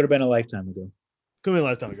 Could have been a lifetime ago. Could be a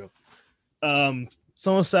lifetime ago.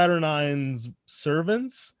 Some of Saturnine's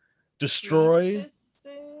servants destroy.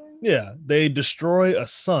 Yeah, they destroy a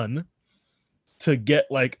sun to get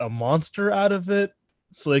like a monster out of it,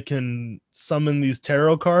 so they can summon these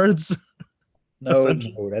tarot cards. No,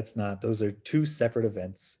 that's not. Those are 2 separate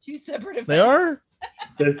events. 2 separate events. They are.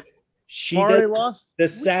 The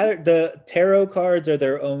tarot cards are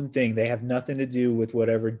their own thing. They have nothing to do with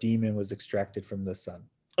whatever demon was extracted from the sun.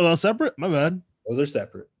 Oh, that's separate? My bad. Those are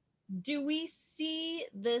separate. Do we see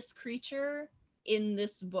this creature in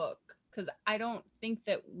this book? Because I don't think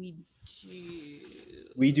that we do.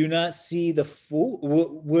 We do not see the full.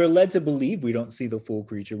 We're led to believe we don't see the full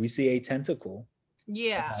creature. We see a tentacle.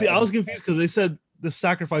 Yeah. See, I was confused because they said the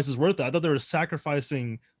sacrifice is worth it. I thought they were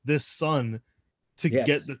sacrificing this sun to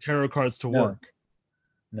get the tarot cards to work.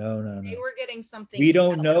 No. They were getting something. We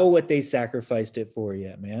don't know what they sacrificed it for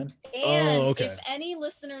yet, man. And if any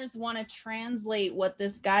listeners want to translate what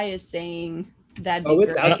this guy is saying, that'd be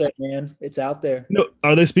it's great. out there, man. It's out there. No,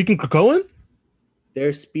 are they speaking Krakoan?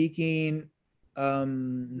 They're speaking.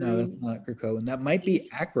 No, that's not Krakoan. That might be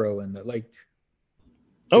Acroan.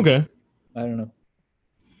 Okay. I don't know,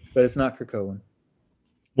 but it's not Krakoan.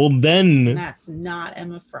 Well, then that's not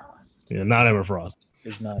Emma Frost. Yeah, not Emma Frost.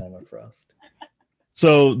 It's not Emma Frost.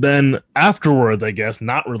 So then afterwards, I guess,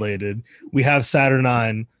 not related, we have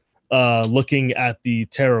Saturnine looking at the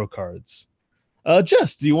tarot cards.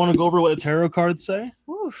 Jess, do you want to go over what the tarot cards say?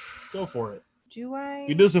 Oof. Go for it. Do I?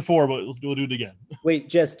 We did this before, but we'll do it again. Wait,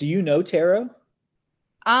 Jess, do you know tarot?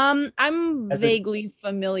 I'm vaguely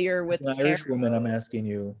familiar with an Irish woman. I'm asking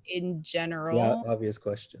you in general. Yeah, obvious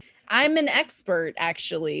question. I'm an expert,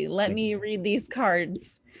 actually. Let me read these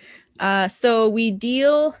cards. So we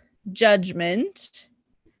deal Judgment,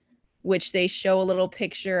 which they show a little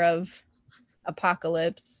picture of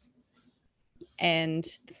Apocalypse and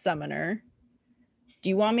the Summoner. Do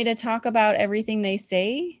you want me to talk about everything they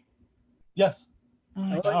say? Yes.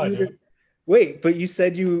 Wait, but you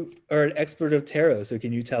said you are an expert of tarot, so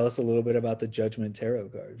can you tell us a little bit about the Judgment tarot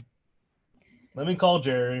card? Let me call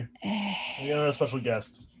Jerry. We got our special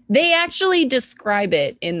guests. They actually describe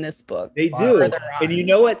it in this book. They do. And you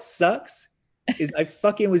know what sucks? Is I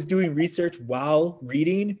fucking was doing research while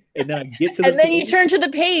reading, and then I get to the and then you turn to the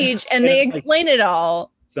page and they explain it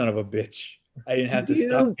all. Son of a bitch. I didn't have to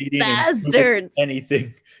stop reading bastards.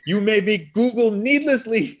 Anything. You made me Google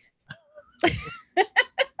needlessly.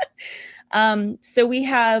 So we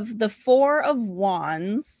have the 4 of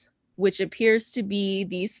Wands, which appears to be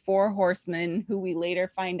these 4 horsemen who we later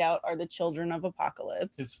find out are the children of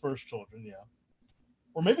Apocalypse. His first children, yeah.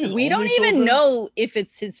 Or maybe we don't even know if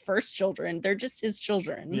it's his first children. They're just his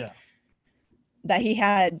children. Yeah. That he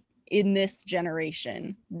had in this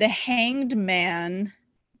generation. The Hanged Man,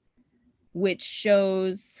 which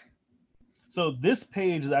shows. So this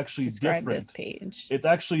page is actually different. This page. It's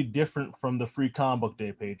actually different from the free comic book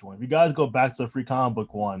day page one. If you guys go back to the free comic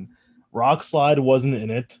book one, Rockslide wasn't in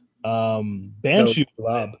it. Banshee,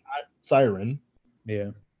 Blob, Siren.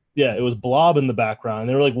 Yeah, it was Blob in the background.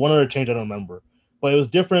 They were like one other change I don't remember, but it was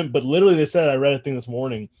different. But literally, they said I read a thing this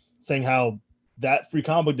morning saying how that free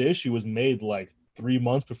comic book day issue was made like 3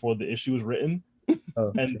 months before the issue was written,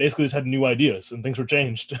 and basically just had new ideas and things were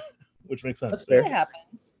changed, which makes sense. That's what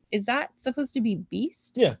happens. Is that supposed to be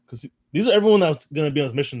Beast? Yeah, because these are everyone that's going to be on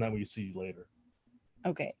this mission that we see later.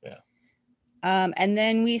 Okay. Yeah. And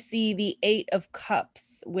then we see the 8 of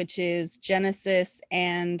Cups, which is Genesis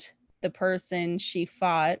and the person she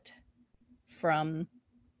fought from.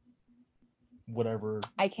 Whatever.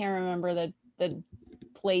 I can't remember the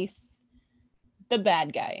place. The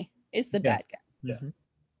bad guy. It's the bad guy. Yeah.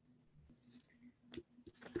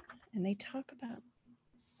 And they talk about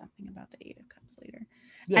something about the 8 of Cups later.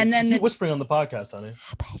 Yeah, and then whispering on the podcast, honey.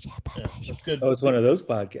 Yeah, that's good. Oh, it's one of those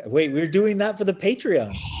podcasts. Wait, we're doing that for the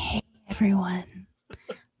Patreon. Hey, everyone.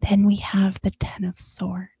 Then we have the 10 of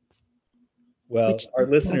Swords. Well, our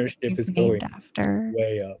listenership is going after.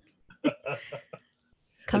 Way up.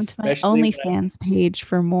 Come to my OnlyFans page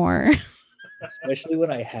for more. Especially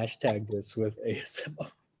when I hashtag this with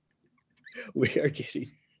ASMR. We are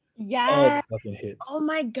getting Yeah. Fucking hits. Oh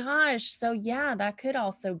my gosh. So yeah, that could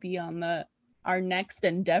also be on our next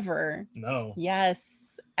endeavor. No.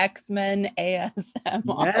 Yes. X-Men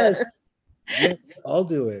ASMR. Yes. Yes, I'll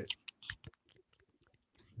do it.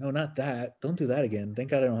 No, not that. Don't do that again. Thank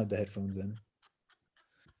God I don't have the headphones in.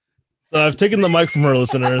 So I've taken the mic from her,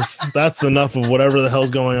 listeners. That's enough of whatever the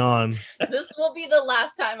hell's going on. This will be the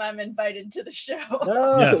last time I'm invited to the show.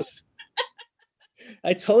 No. Yes.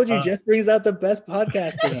 I told you, Uh, Jess brings out the best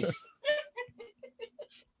podcasting.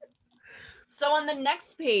 So on the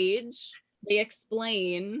next page, they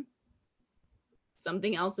explain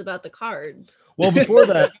something else about the cards. Well, before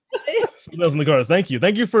that, something else in the cards. Thank you.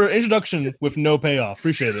 Thank you for introduction with no payoff.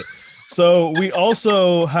 Appreciate it. So we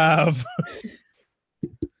also have.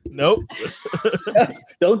 Nope.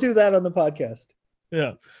 Don't do that on the podcast.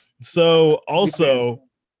 Yeah. So also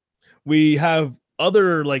we have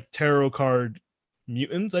other like tarot card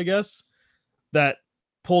mutants, I guess, that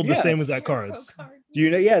pulled the Yeah. same exact cards. Do you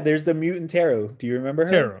know? Yeah, there's the mutant tarot. Do you remember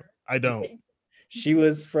her? Tarot. I don't. She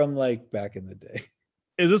was from like back in the day.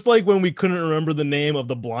 Is this like when we couldn't remember the name of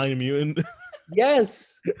the blind mutant?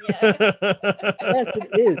 Yes. Yeah. Yes, it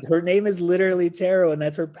is. Her name is literally Tarot, and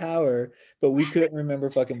that's her power. But we couldn't remember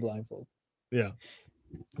fucking blindfold. Yeah.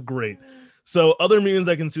 Great. So other mutants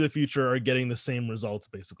that can see the future are getting the same results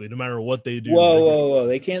basically, no matter what they do. Whoa, they're whoa, whoa!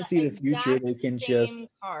 They can't see the future. They Exact can same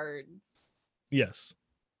just. cards. Yes.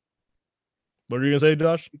 What are you gonna say,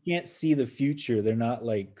 Josh? You can't see the future. They're not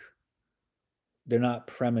like. They're not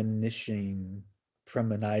premonizing.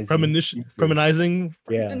 Premonizing.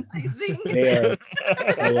 Yeah. Amazing. They are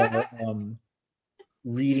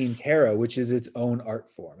reading tarot, which is its own art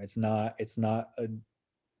form. It's not a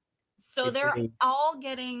So It's they're really- all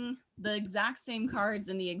getting the exact same cards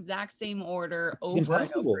in the exact same order over and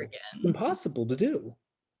impossible. over It's again. impossible to do.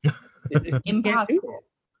 You can't do Impossible. it.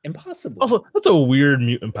 Impossible. Also, that's a weird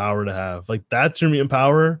mutant power to have. Like that's your mutant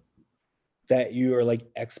power. That you are like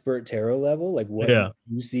expert tarot level, like what Yeah.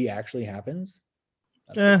 you see actually happens.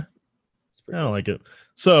 That's Eh, pretty- that's I pretty don't cool. like it.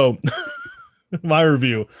 So my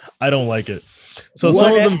review, I don't like it. So What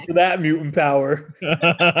some of happened to that mutant power? them.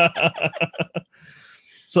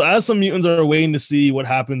 So as some mutants are waiting to see what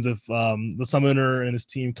happens if the summoner and his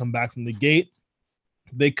team come back from the gate,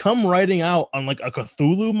 they come riding out on like a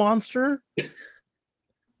Cthulhu monster.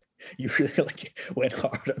 You really like went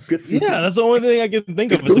hard on Cthulhu. Yeah, that's the only thing I can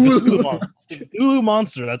think of. It's a Cthulhu monster. Cthulhu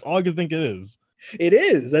monster. That's all I can think it is. It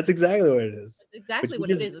is. That's exactly what it is. That's exactly you what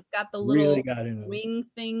it just is. It's got the little Really got into it. wing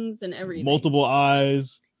things and everything. Multiple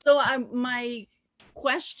eyes. So my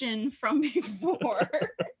question from before.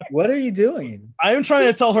 What are you doing? I'm trying to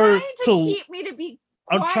He's tell her trying to. keep me to be.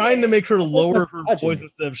 I'm trying to quiet. make her That's lower her massaging. voice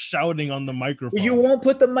instead of shouting on the microphone. You won't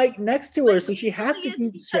put the mic next to her, so she has to It's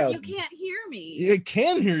keep because shouting. you can't hear me. I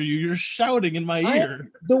can hear you. You're shouting in my ear.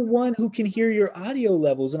 I'm the one who can hear your audio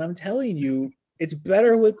levels, and I'm telling you, it's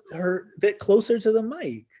better with her that closer to the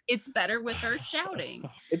mic. It's better with her shouting.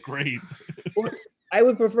 Great. Or I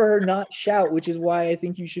would prefer her not shout, which is why I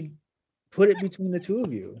think you should put it between the two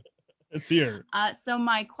of you. It's here. So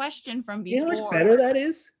my question from Do you know before how much better that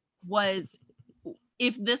is? was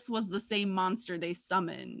if this was the same monster they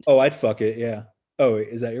summoned, Oh, I'd fuck it. Yeah. Oh, wait,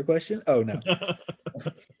 is that your question? Oh no.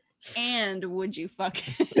 and would you fuck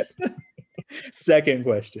it? Second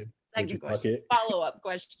question. Would you Second fuck question. it? Follow-up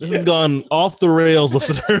question. This has gone off the rails,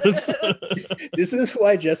 listeners. This is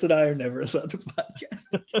why Jess and I are never allowed to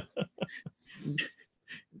podcast.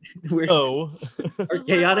 We're So This our is why we're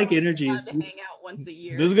chaotic only allowed energies. to hang out once a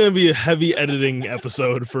year. this is gonna be a heavy editing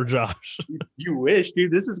episode for Josh. You wish,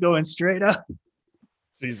 dude. This is going straight up.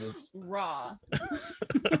 Jesus. Raw.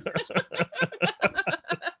 Jesus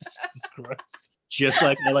Christ. Just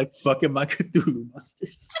like I like fucking my Cthulhu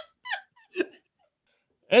monsters.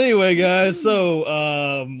 Anyway, guys,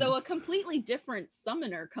 so So a completely different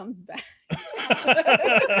summoner comes back.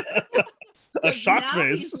 a Like, shock now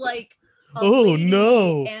face. He's like, a Oh, lady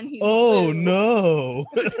no. And he's Oh blue. no.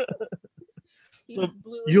 He's So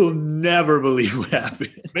blue. You'll never believe what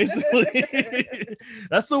happened. Basically,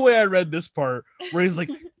 that's the way I read this part where he's like,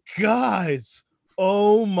 guys,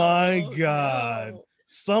 oh my Oh, god, no.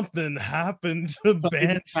 something happened to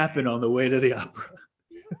Banshee. Happened on the way to the opera.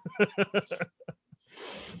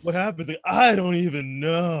 What happens? Like, I don't even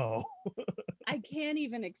know. I can't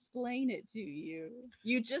even explain it to you.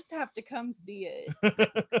 You just have to come see it.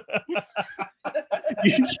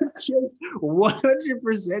 You should just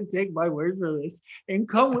 100% take my word for this and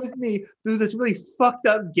come with me through this really fucked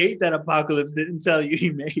up gate that Apocalypse didn't tell you he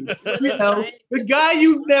made. You know, the guy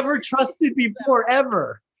you've never trusted before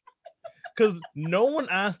ever. Because no one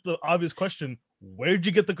asked the obvious question, where'd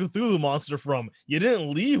you get the Cthulhu monster from? You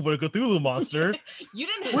didn't leave with a Cthulhu monster. You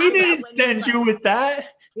didn't. We have that didn't when send you left. with that.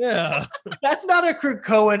 Yeah. That's not a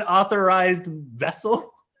Krakoan authorized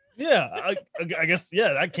vessel. Yeah. I guess,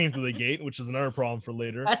 yeah, that came through the gate, which is another problem for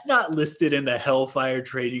later. That's not listed in the Hellfire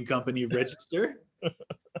Trading Company register.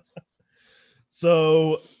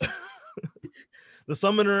 So the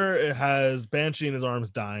summoner has Banshee in his arms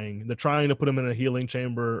dying. They're trying to put him in a healing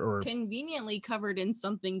chamber or Conveniently covered in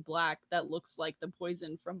something black that looks like the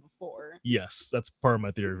poison from before. yes, that's part of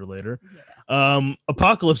my theory for later. Yeah.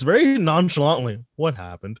 Apocalypse very nonchalantly, what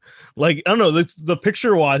happened? Like, I don't know, the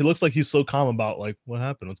picture wise, he looks like he's so calm about like what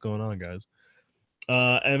happened, what's going on, guys.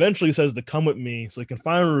 And eventually he says to come with me so he can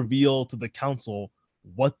finally reveal to the council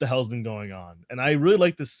what the hell's been going on. And I really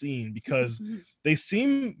like this scene because they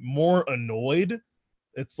seem more annoyed.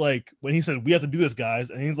 It's like when he said we have to do this, guys,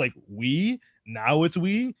 and he's like, we? Now it's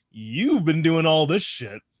we? You've been doing all this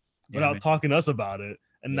shit without talking to us about it.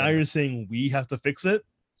 And now you're saying we have to fix it?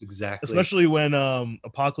 Exactly. Especially when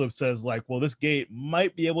Apocalypse says like, well, this gate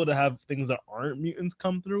might be able to have things that aren't mutants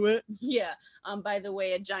come through it. Yeah. By the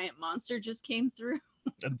way, a giant monster just came through.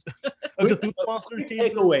 A Cthulhu monster came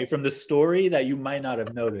Take through. away from the story that you might not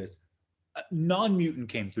have noticed. A non-mutant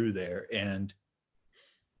came through there, and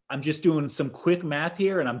I'm just doing some quick math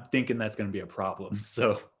here, and I'm thinking that's going to be a problem.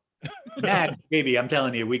 So, Max, baby, I'm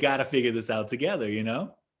telling you, we got to figure this out together, you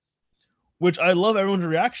know? Which I love everyone's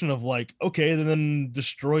reaction of like, okay, then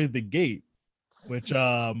destroy the gate. Which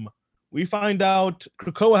we find out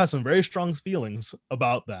Krakoa has some very strong feelings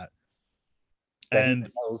about that. That he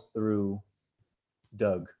And goes through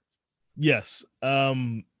Doug. yes,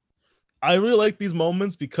 I really like these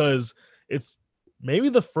moments because it's maybe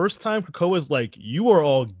the first time Krakoa is like, you are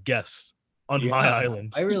all guests on my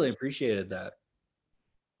island. I really appreciated that.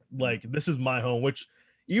 Like, this is my home, which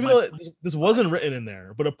It's even my- though this wasn't written in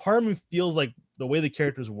there, but a part of me feels like the way the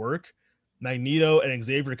characters work, Magneto and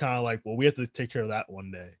Xavier kind of like, well, we have to take care of that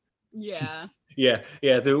one day. Yeah. Yeah.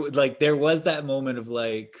 There was that moment of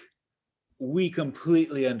like, we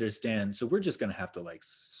completely understand. So we're just gonna have to like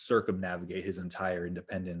circumnavigate his entire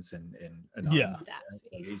independence and Yeah. That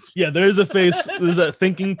face. Yeah, there's that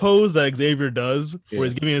thinking pose that Xavier does where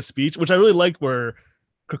he's giving a speech, which I really like, where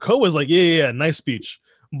Krakoa is like, yeah, nice speech.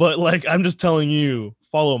 But like, I'm just telling you,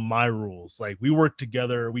 follow my rules. Like, we work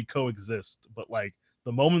together, we coexist. But like,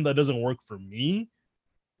 the moment that doesn't work for me,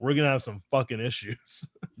 we're gonna have some fucking issues.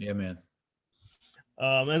 Yeah, man.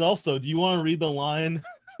 And also, do you want to read the line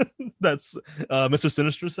that's Mr.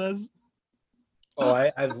 Sinister says? Oh,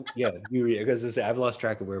 you read it because I've lost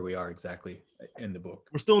track of where we are exactly in the book.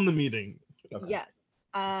 We're still in the meeting. Okay.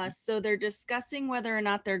 Yes. So they're discussing whether or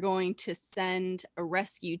not they're going to send a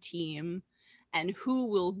rescue team and who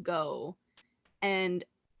will go. And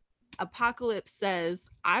Apocalypse says,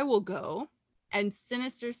 I will go. And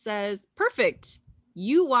Sinister says, perfect.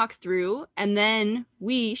 You walk through and then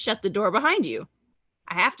we shut the door behind you.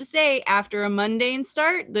 I have to say, after a mundane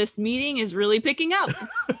start, this meeting is really picking up.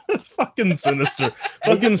 Fucking Sinister.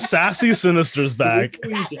 Fucking sassy Sinister's back.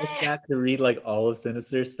 We just have to read like all of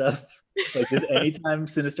Sinister stuff. Like just anytime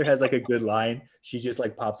Sinister has like a good line, she just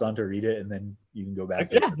like pops on to read it, and then you can go back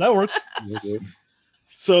to Yeah, that works. it.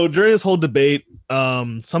 So during this whole debate,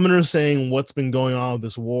 Summoner's saying what's been going on with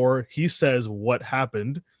this war. He says what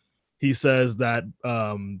happened. He says that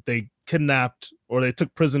they kidnapped or they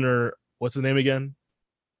took prisoner, what's his name again?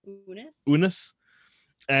 Unis.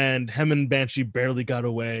 And him and Banshee barely got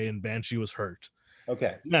away, and Banshee was hurt.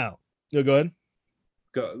 Okay, Now, go ahead.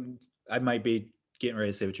 go. I might be getting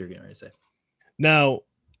ready to say what you're getting ready to say. Now,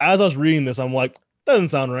 as I was reading this, I'm like, doesn't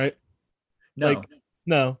sound right. No, Like,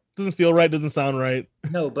 no, doesn't feel right, doesn't sound right.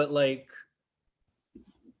 no, but like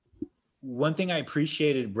one thing I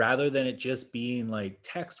appreciated, rather than it just being like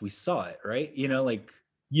text, we saw it, right? You know, like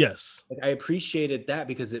Yes. I appreciated that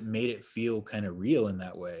because it made it feel kind of real in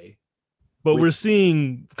that way. But With- we're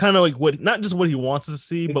seeing kind of like what, not just what he wants us to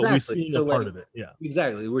see, but we're Exactly. seeing So, a part like, of it. Yeah.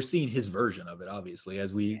 Exactly. We're seeing his version of it, obviously,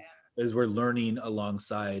 as we're learning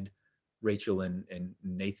alongside Rachel and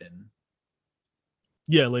Nathan.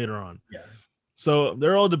 Yeah, later on. Yeah. So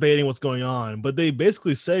they're all debating what's going on, but they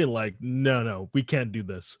basically say, like, no, we can't do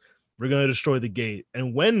this. We're going to destroy the gate.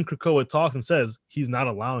 And when Krakoa talks and says he's not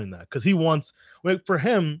allowing that, because he wants, like, for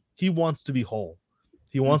him, he wants to be whole.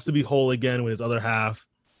 He wants to be whole again with his other half.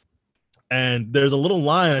 And there's a little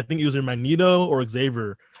line, I think it was in Magneto or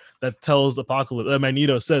Xavier, that tells Apocalypse,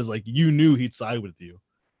 Magneto says, like, you knew he'd side with you.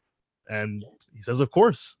 And he says, of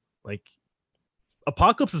course. Like,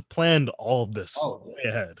 Apocalypse has planned all of this way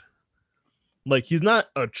ahead. Like, he's not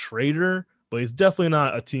a traitor, but he's definitely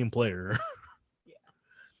not a team player.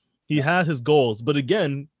 He has his goals, but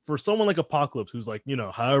again, for someone like Apocalypse, who's like,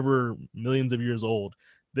 however millions of years old,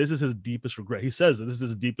 this is his deepest regret. He says that this is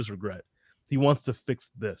his deepest regret. He wants to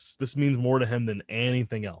fix this. This means more to him than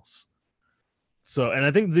anything else. So, and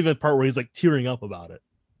I think there's even a part where he's like tearing up about it.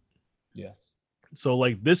 Yes. So,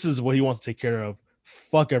 like, this is what he wants to take care of.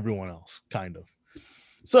 Fuck everyone else, kind of.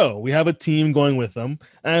 So, we have a team going with them.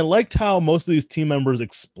 And I liked how most of these team members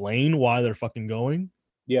explain why they're fucking going.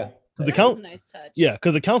 Yeah. Because That was a nice touch. Yeah,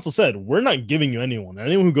 because the council said, we're not giving you anyone.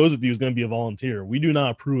 Anyone who goes with you is going to be a volunteer. We do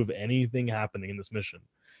not approve of anything happening in this mission.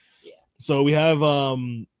 Yeah. So we have a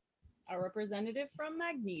representative from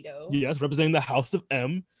Magneto. yes, representing the House of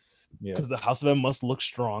M, Yeah. because the House of M must look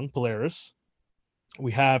strong, Polaris.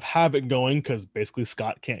 We have Havoc going because basically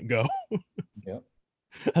Scott can't go. Yeah.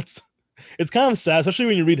 It's kind of sad, especially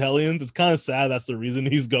when you read Hellions. It's kind of sad that's the reason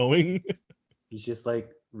he's going. He's just like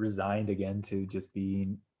resigned again to just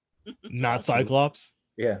being Not Cyclops.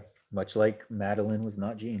 Yeah, much like Madeline was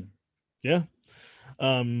not Jean. Yeah.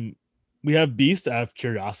 We have Beast out of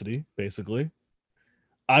curiosity, basically.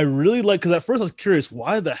 I really like, because at first I was curious,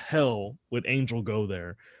 why the hell would Angel go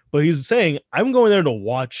there? But he's saying, I'm going there to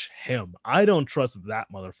watch him. I don't trust that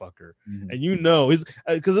motherfucker. Mhm. And he's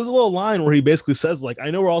because there's a little line where he basically says, like,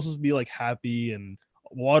 I know we're all supposed to be like happy and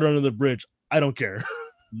water under the bridge. I don't care.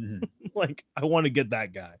 Mhm. Like, I want to get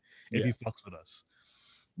that guy if Yeah. he fucks with us.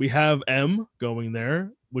 We have M going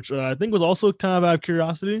there, which I think was also kind of out of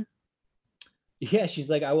curiosity. Yeah, she's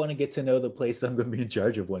like, I want to get to know the place I'm going to be in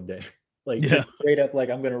charge of one day. Like, Yeah. just straight up, like,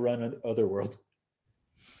 I'm going to run an Otherworld.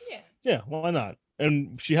 Yeah. Yeah, why not?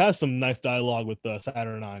 And she has some nice dialogue with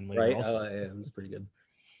Saturnine later. Right? Also. Yeah, it was pretty good.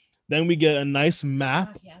 Then we get a nice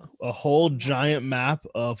map, Oh, yes. a whole giant map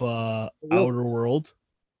of Outer World.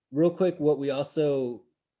 Real quick, what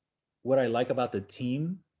I like about the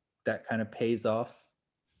team that kind of pays off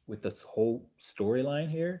with this whole storyline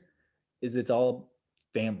here is it's all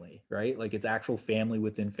family, right? Like, it's actual family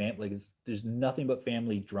within family. Like, there's nothing but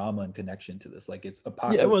family drama and connection to this. Like, it's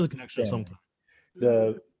Apocalypse. Yeah, it was a connection of some family.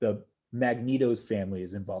 kind. The Magneto's family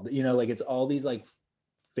is involved. Like, it's all these like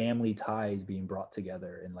family ties being brought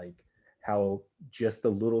together, and like how just the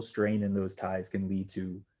little strain in those ties can lead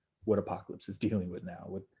to what Apocalypse is dealing with now,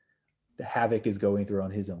 what the Havoc is going through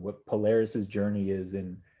on his own, what Polaris's journey is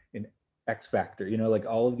in X Factor. Like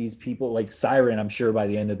all of these people, like Siren, I'm sure by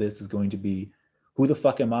the end of this is going to be, who the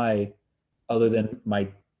fuck am I other than my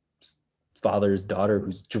father's daughter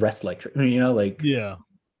who's dressed like her? Like, Yeah.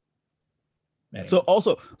 anyway.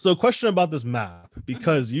 So question about this map,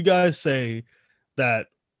 because you guys say that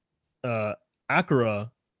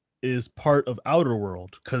Akira is part of Outer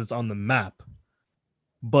World because it's on the map,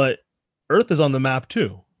 but Earth is on the map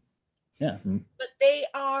too. Yeah. But they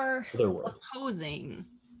are Otherworld. opposing.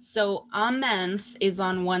 So Amenth is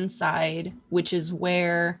on one side, which is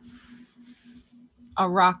where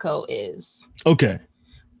Arakko is. Okay.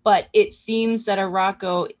 But it seems that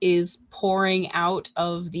Arakko is pouring out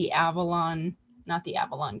of the Avalon, not the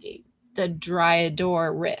Avalon Gate, the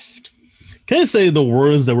Dryador Rift. Can I say the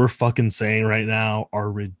words that we're fucking saying right now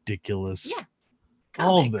are ridiculous? Yeah.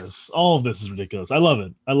 All of Comics. this is ridiculous. I love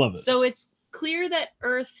it. So it's clear that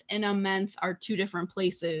Earth and Amenth are two different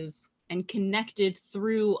places and connected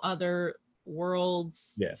through other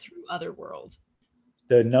worlds, Yeah. through other world.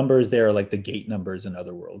 The numbers there are like the gate numbers in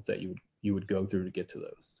other worlds that you would go through to get to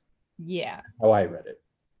those. Yeah. How I read it.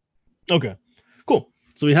 Okay, cool.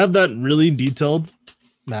 So we have that really detailed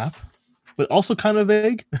map, but also kind of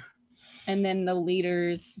vague. And then the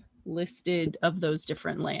leaders listed of those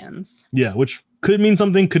different lands. Yeah, which could mean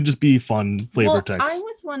something, could just be fun flavor Well, text. I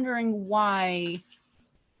was wondering why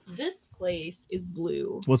this place is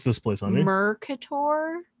blue. What's this place on here?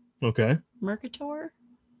 Mercator? Okay. Mercator?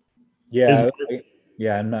 Yeah.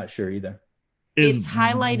 I'm not sure either. It's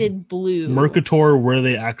highlighted blue. Mercator where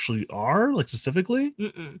they actually are, like specifically?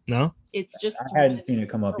 Mm-mm. No? It's just I hadn't seen it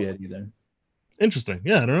come up yet either. Interesting.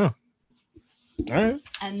 Yeah, I don't know. All right.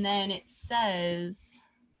 And then it says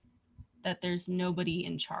that there's nobody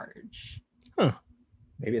in charge.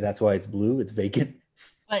 Maybe that's why it's blue. It's vacant.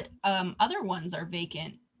 But other ones are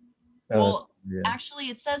vacant. Oh, Well, yeah. actually,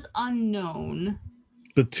 it says unknown.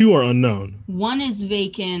 The two are unknown. One is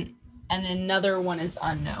vacant, and another one is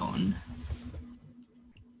unknown.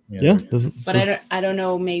 Yeah. But I don't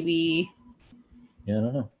know. Maybe Yeah, I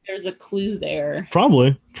don't know. there's a clue there.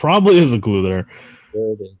 Probably is a clue there.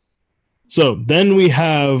 There it is. So then we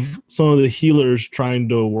have some of the healers trying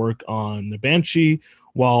to work on the Banshee,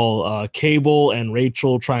 while Cable and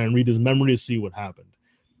Rachel try and read his memory to see what happened.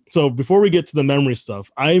 So before we get to the memory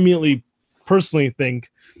stuff, I immediately personally think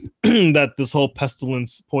that this whole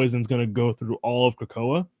pestilence poison is going to go through all of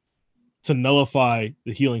Krakoa. to nullify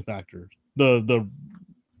the healing factor, the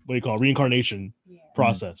what do you call it, reincarnation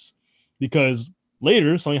process, because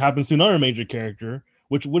later something happens to another major character,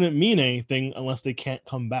 which wouldn't mean anything unless they can't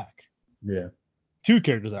come back. Yeah. 2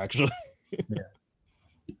 characters actually. Yeah.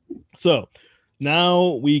 So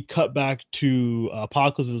now we cut back to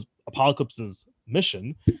Apocalypse's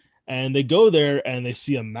mission, and they go there and they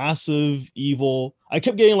see a massive evil. I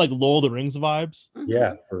kept getting like Lord of the Rings vibes,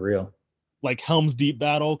 Yeah, for real. like Helm's Deep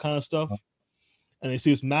battle kind of stuff. And they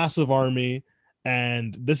see this massive army,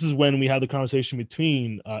 and this is when we had the conversation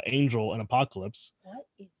between Angel and Apocalypse. What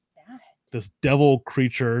is that? This devil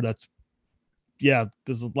creature that's, yeah,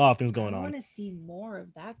 there's a lot of things going I on. want to see more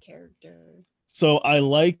of that character. So I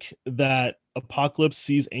like that Apocalypse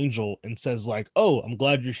sees Angel and says like, "Oh, I'm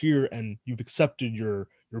glad you're here and you've accepted your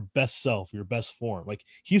best self, your best form." Like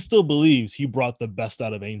he still believes he brought the best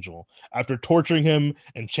out of Angel after torturing him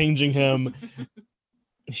and changing him.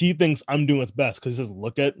 He thinks I'm doing what's best because he says,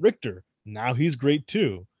 "Look at Richter. Now he's great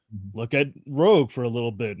too. Look at Rogue for a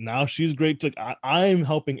little bit. Now she's great too." I'm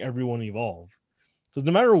helping everyone evolve. Because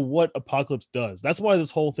no matter what Apocalypse does, that's why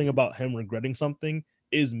this whole thing about him regretting something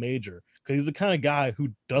is major. Because he's the kind of guy who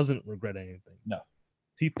doesn't regret anything. No.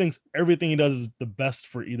 He thinks everything he does is the best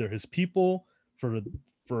for either his people, for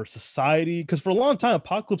society. Because for a long time,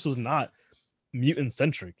 Apocalypse was not mutant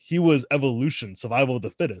centric. He was evolution, survival of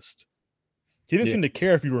the fittest. He didn't seem to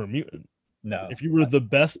care if you were a mutant. No. If you were the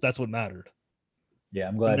best, that's what mattered. Yeah,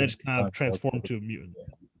 I'm glad. And then just kind of transformed to a mutant.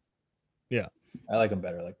 Yeah. I like him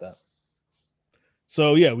better like that.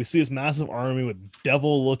 So yeah, we see this massive army with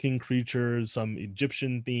devil-looking creatures, some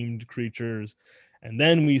Egyptian-themed creatures, and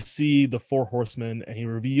then we see the 4 horsemen, and he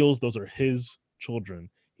reveals those are his children.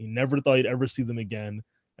 He never thought he'd ever see them again,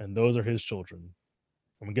 and those are his children.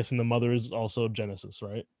 I'm guessing the mother is also Genesis,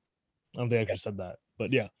 right? I don't think I actually said that,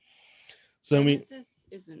 but yeah. So Genesis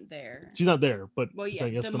isn't there. She's not there, but Well, yeah, so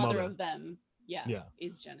I guess the mother of them, yeah,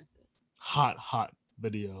 is Genesis. Hot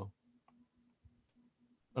video.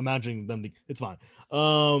 Imagining them it's fine.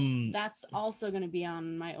 That's also going to be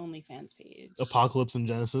on my OnlyFans page. Apocalypse and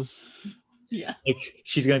Genesis. Yeah. Like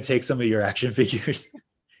she's gonna take some of your action figures.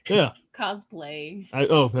 Yeah. Cosplay.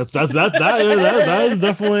 That is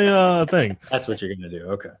definitely a thing. That's what you're gonna do.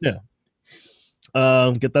 Okay. Yeah.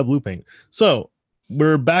 Get that blue paint. So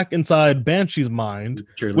we're back inside Banshee's mind,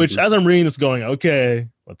 which as I'm reading this going, okay,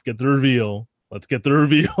 let's get the reveal. Yep.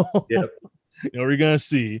 You know, we're gonna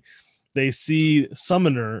see. They see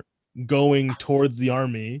Summoner going towards the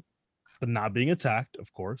army, but not being attacked,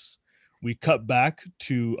 of course. We cut back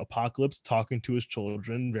to Apocalypse talking to his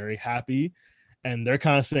children, very happy. And they're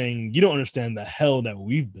kind of saying, "You don't understand the hell that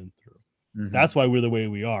we've been through. That's why we're the way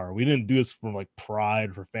we are. We didn't do this for like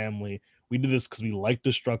pride, for family. We did this because we like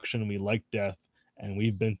destruction, we like death, and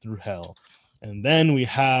we've been through hell." And then we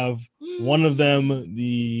have one of them,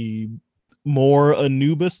 the more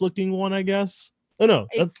Anubis looking one, I guess. Oh no,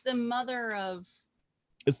 it's the mother of.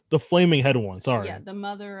 It's the flaming head one. Sorry. Yeah, the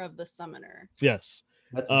mother of the summoner. Yes.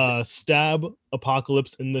 Stab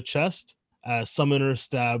Apocalypse in the chest as Summoner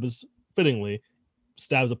stabs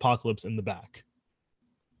Apocalypse in the back.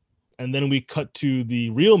 And then we cut to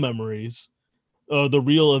the real memories, the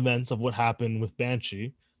real events of what happened with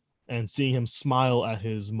Banshee, and seeing him smile at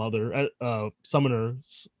his mother, Summoner,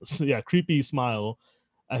 creepy smile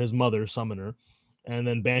at his mother, Summoner. And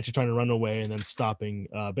then Banshee trying to run away and then stopping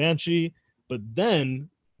Banshee. But then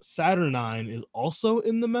Saturnine is also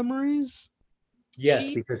in the memories. Yes,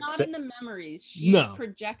 she's because not in the memories. She's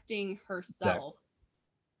projecting herself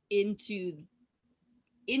into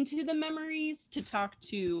the memories to talk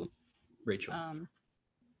to Rachel.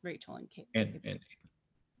 Rachel and Kate. And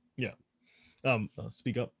yeah.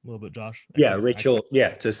 Speak up a little bit, Josh. Yeah, Rachel. Yeah,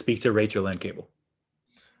 to speak to Rachel and Cable.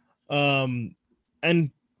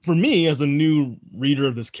 And for me, as a new reader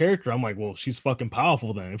of this character, I'm like, well, she's fucking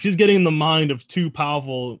powerful then. If she's getting in the mind of 2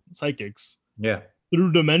 powerful psychics,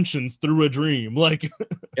 through dimensions, through a dream, like,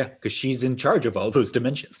 yeah, because she's in charge of all those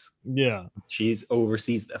dimensions. Yeah, she's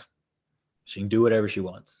oversees them. She can do whatever she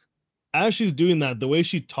wants. As she's doing that, the way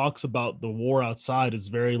she talks about the war outside is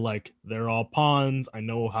very like, they're all pawns. I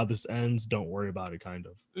know how this ends. Don't worry about it, kind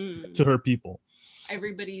of, to her people.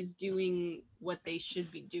 Everybody's doing what they should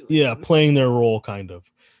be doing. Yeah, playing their role, kind of.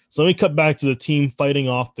 So we cut back to the team fighting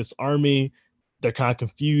off this army. They're kind of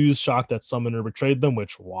confused, shocked that Summoner betrayed them,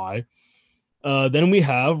 which, why? Then we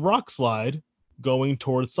have Rockslide going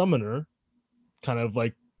towards Summoner, kind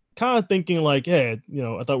of thinking like, hey, you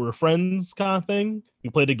know, I thought we were friends kind of thing.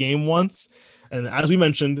 We played a game once. And as we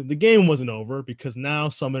mentioned, the game wasn't over because now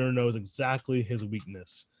Summoner knows exactly his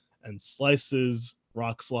weakness and slices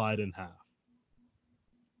Rockslide in half.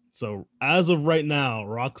 So as of right now,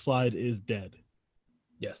 Rockslide is dead.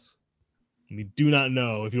 Yes. We do not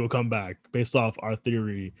know if he will come back based off our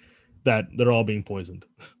theory that they're all being poisoned.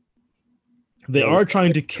 They are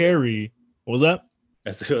trying to carry. What was that?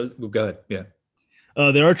 Go ahead. Yeah.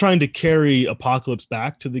 They are trying to carry Apocalypse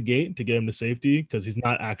back to the gate to get him to safety because he's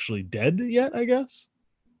not actually dead yet, I guess.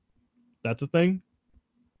 That's a thing.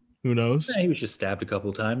 Who knows? He was just stabbed a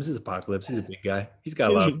couple times. He's Apocalypse. He's a big guy. He's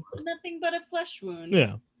got a lot of... Nothing but a flesh wound.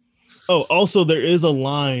 Yeah. Oh, also there is a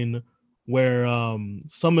line where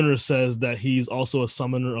Summoner says that he's also a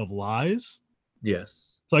summoner of lies.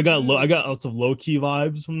 Yes. So I got lots of low-key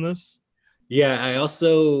vibes from this. Yeah, I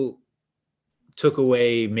also took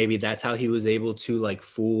away maybe that's how he was able to like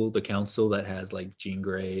fool the council that has like Jean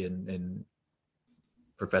Grey and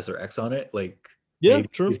Professor X on it. Like, yeah,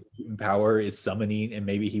 true. His power is summoning, and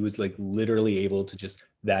maybe he was like literally able to just,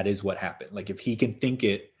 that is what happened. Like if he can think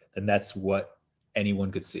it, then that's what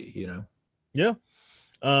anyone could see, you know? Yeah.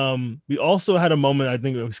 We also had a moment, I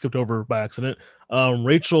think we skipped over by accident.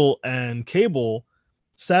 Rachel and Cable,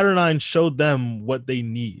 Saturnine showed them what they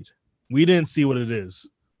need. We didn't see what it is,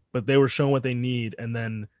 but they were shown what they need, and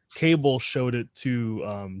then Cable showed it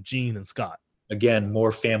to Jean and Scott. Again,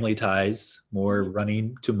 more family ties, more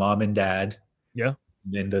running to mom and dad. Yeah.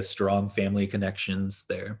 Then the strong family connections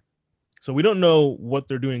there. So we don't know what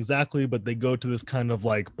they're doing exactly, but they go to this kind of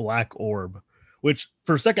like black orb, which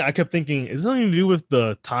for a second I kept thinking, is it something to do with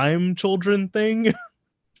the time children thing?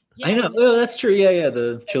 Yeah, I know. Oh, that's true. Yeah.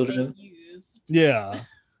 The children. Yeah.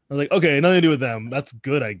 I was like, okay, nothing to do with them. That's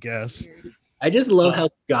good, I guess. I just love how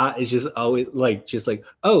Scott is just always like,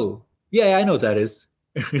 oh, yeah, I know what that is.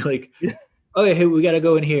 Like, oh, yeah, hey, we got to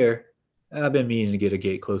go in here. I've been meaning to get a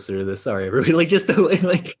gate closer to this. Sorry, everybody. Like, just the way,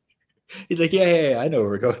 like, he's like, yeah, I know where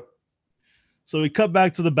we're going. So we cut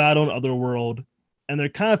back to the battle in Otherworld, and they're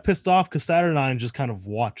kind of pissed off because Saturnine's just kind of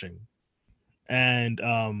watching. And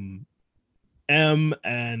M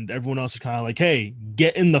and everyone else are kind of like, hey,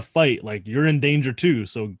 get in the fight. Like, you're in danger too,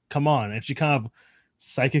 so come on. And she kind of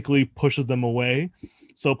psychically pushes them away.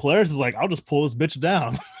 So Polaris is like, I'll just pull this bitch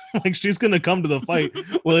down. Like, she's going to come to the fight,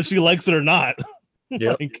 whether she likes it or not.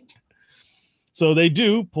 Yep. Like, so they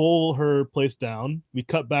do pull her place down. We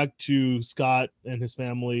cut back to Scott and his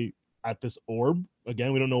family at this orb.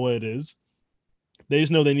 Again, we don't know what it is. They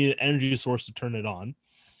just know they need an energy source to turn it on.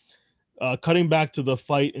 Cutting back to the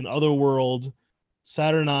fight in Otherworld,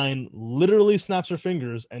 Saturnine literally snaps her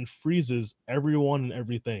fingers and freezes everyone and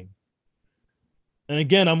everything. And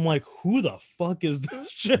again, I'm like, who the fuck is this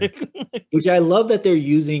chick? Which I love that they're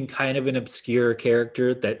using kind of an obscure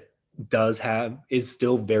character that is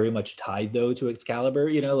still very much tied though to Excalibur,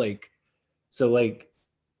 you know, like, so like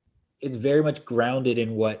it's very much grounded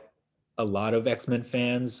in what a lot of X-Men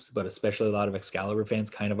fans, but especially a lot of Excalibur fans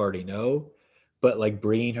kind of already know, but like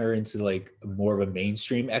bringing her into like more of a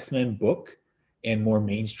mainstream X-Men book and more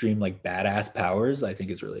mainstream like badass powers, I think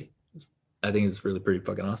it's really pretty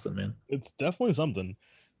fucking awesome, man. It's definitely something.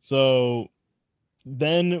 So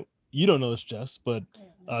then, you don't know this, Jess, but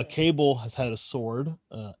Cable has had a sword,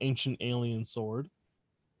 ancient alien sword.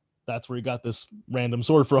 That's where he got this random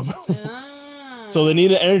sword from. So they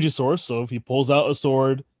need an energy source. So if he pulls out a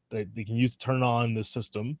sword that they can use to turn on this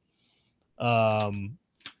system.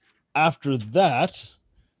 After that,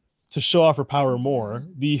 to show off her power more,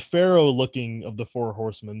 the Pharaoh looking of the Four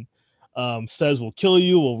Horsemen says, we'll kill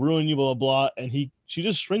you, we'll ruin you, blah, blah, blah. And she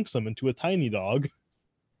just shrinks him into a tiny dog.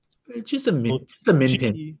 It's just a min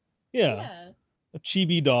pin. Yeah. A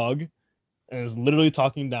chibi dog, and is literally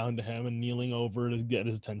talking down to him and kneeling over to get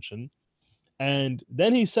his attention. And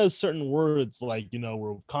then he says certain words like, you know,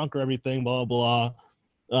 we'll conquer everything, blah, blah.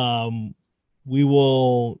 We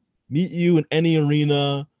will meet you in any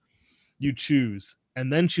arena you choose.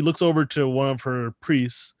 And then she looks over to one of her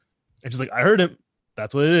priests and she's like, I heard him.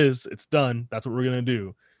 That's what it is. It's done. That's what we're going to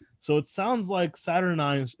do. So it sounds like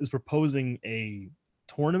Saturnine is proposing a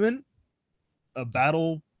tournament, a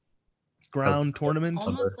battle ground tournament.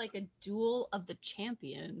 Almost like a duel of the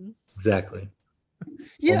champions. Exactly.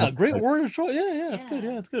 Yeah, great word of choice. Yeah, it's good.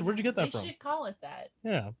 Yeah, it's good. Where'd you get that from? We should call it that.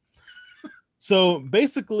 Yeah. So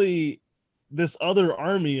basically, this other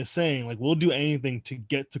army is saying, like, we'll do anything to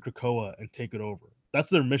get to Krakoa and take it over. That's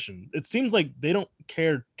their mission. It seems like they don't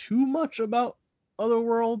care too much about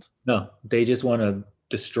Otherworld. No, they just want to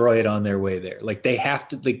destroy it on their way there. Like, they have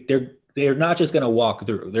to, like, they're not just going to walk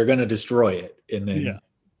through. They're going to destroy it. And then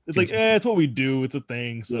it's like, it's what we do. It's a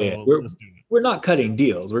thing. So let's do it. We're not cutting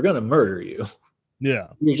deals. We're going to murder you. Yeah.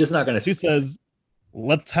 You're just not going to. She says,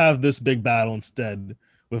 let's have this big battle instead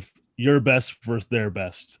with your best versus their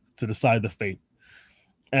best to decide the fate.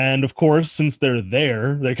 And of course, since they're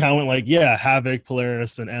there, they kind of went like, yeah, Havoc,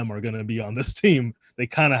 Polaris, and M are going to be on this team. They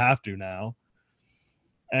kind of have to now.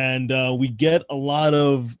 And we get a lot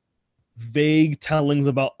of vague tellings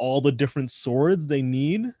about all the different swords they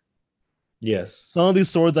need. Yes. Some of these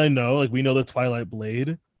swords I know, like we know the Twilight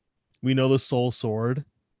Blade, we know the Soul Sword.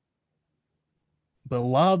 But a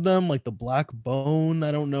lot of them, like the Black Bone,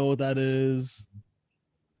 I don't know what that is.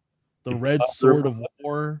 The Red Sword of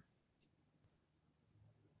War.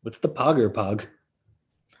 What's the Pog?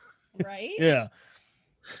 Right? Yeah.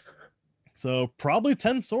 So probably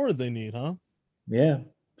 10 swords they need, huh? Yeah.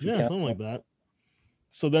 Yeah, something like that.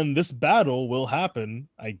 So then this battle will happen,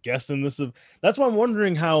 I guess, in this. That's why I'm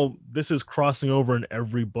wondering how this is crossing over in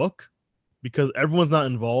every book, because everyone's not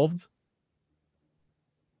involved.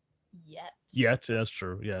 Yet, that's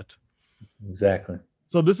true. Yet. Exactly.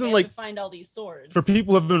 So this is like find all these swords. For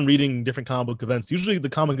people who have been reading different comic book events. Usually the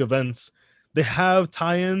comic events, they have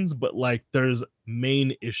tie-ins, but like there's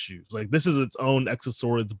main issues. Like this is its own X of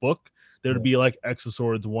Swords book. There'd be like X of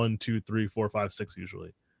Swords 1, 2, 3, 4, 5, 6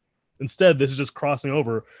 usually. Instead, this is just crossing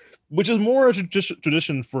over, which is more a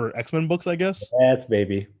tradition for X-Men books, I guess. Yes,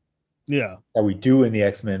 baby. Yeah. That we do in the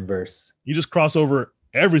X-Men verse. You just cross over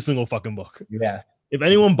every single fucking book. Yeah. If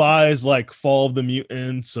anyone buys like Fall of the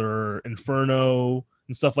Mutants or Inferno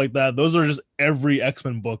and stuff like that, those are just every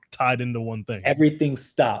X-Men book tied into one thing. Everything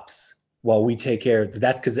stops while we take care of it.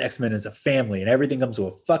 That's because X-Men is a family and everything comes to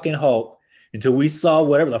a fucking halt until we solve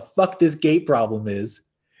whatever the fuck this gate problem is.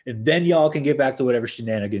 And then y'all can get back to whatever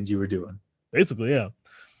shenanigans you were doing. Basically, yeah.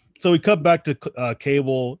 So we cut back to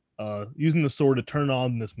Cable using the sword to turn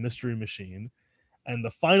on this mystery machine. And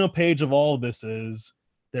the final page of all of this is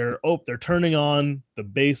they're turning on the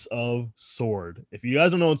base of Sword. If you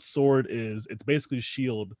guys don't know what Sword is, it's basically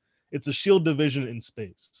S.H.I.E.L.D. It's a S.H.I.E.L.D. division in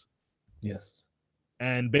space. Yes.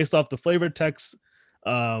 And based off the flavor text,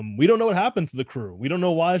 we don't know what happened to the crew. We don't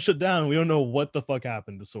know why it shut down. We don't know what the fuck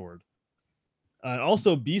happened to Sword. And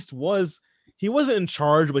also, Beast he wasn't in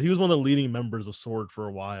charge, but he was one of the leading members of Sword for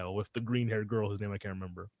a while with the green-haired girl whose name I can't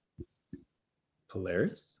remember.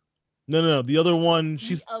 Polaris? No, the other one.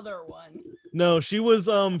 The other one. No, she was.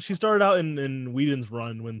 She started out in Whedon's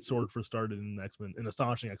run when Sword first started in X-Men, in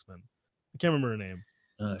Astonishing X-Men. I can't remember her name.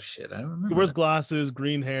 Oh shit, I don't remember. She wears glasses,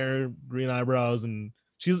 green hair, green eyebrows, and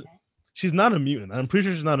she's not a mutant. I'm pretty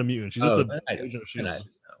sure she's not a mutant. She's just agent of S.H.I.E.L.D.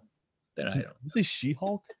 Then I don't. You say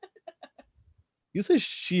She-Hulk? You say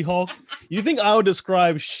She-Hulk? You think I would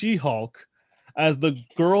describe She-Hulk as the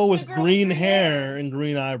girl with green hair and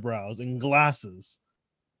green eyebrows and glasses?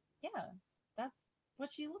 Yeah, that's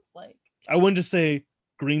what she looks like. I wouldn't just say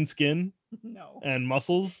green skin. No. And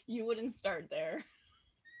muscles. You wouldn't start there.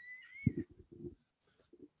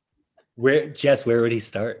 Where would he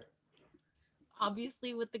start?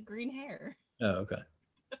 Obviously with the green hair. Oh, okay.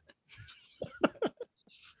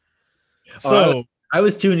 So I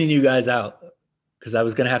was tuning you guys out because I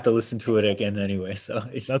was gonna have to listen to it again anyway. So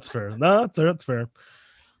that's fair. No, that's fair.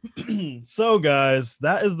 So guys,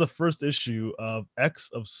 that is the first issue of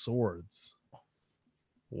X of Swords.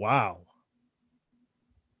 Wow.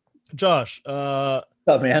 Josh, what's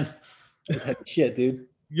up, man? Shit, dude.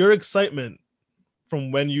 Your excitement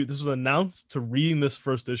from when this was announced to reading this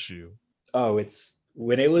first issue. Oh,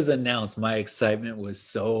 when it was announced, my excitement was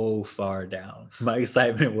so far down. My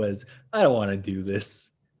excitement was, I don't want to do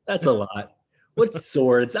this. That's a lot. What's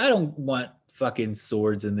swords? I don't want fucking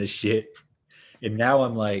swords in this shit. And now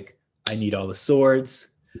I'm like, I need all the swords.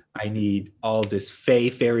 I need all this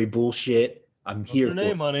fairy bullshit. I'm here. What's her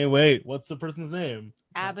name, honey? Wait, what's the person's name?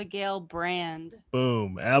 Abigail Brand.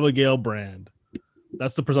 Boom, Abigail Brand.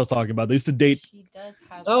 That's the person I was talking about. They used to date. She does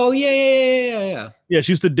have. Oh yeah. Yeah,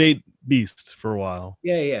 she used to date Beast for a while.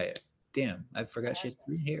 Yeah. Damn, I forgot she had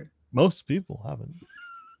green hair. Most people haven't.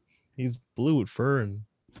 He's blue with fur and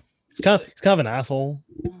he's kind of an asshole.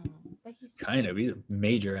 He's a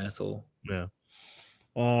major asshole. Yeah.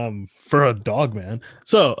 For a dog man.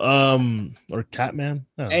 So, or cat man.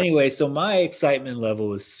 Anyway, so my excitement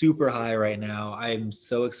level is super high right now. I'm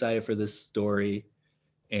so excited for this story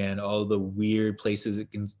and all the weird places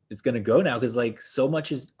it's gonna go now, because like so much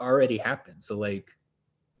has already happened. So like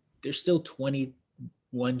there's still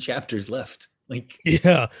 21 chapters left. Like,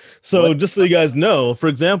 yeah. So just so you guys know, for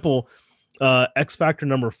example, X Factor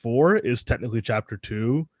number 4 is technically chapter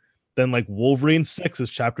 2. Then like Wolverine 6 is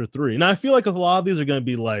chapter 3. Now I feel like a lot of these are going to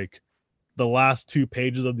be like the last 2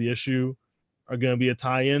 pages of the issue are going to be a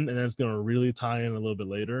tie-in, and then it's going to really tie in a little bit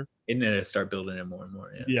later. And then start building it more and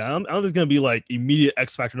more. Yeah, I don't think it's going to be like immediate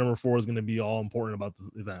X Factor number 4 is going to be all important about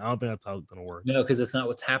the event. I don't think that's how it's going to work. No, because it's not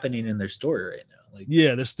what's happening in their story right now. Like,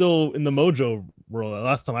 yeah, they're still in the Mojo world.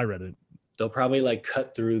 Last time I read it, They'll probably like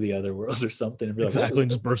cut through the other world or something and be like, Exactly, and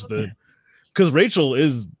just burst in. Because Rachel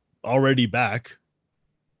is already back.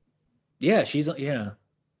 Yeah, yeah.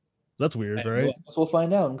 That's weird, right? We'll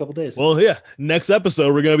find out in a couple days. Well, yeah. Next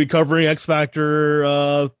episode, we're gonna be covering X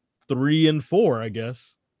Factor 3 and 4, I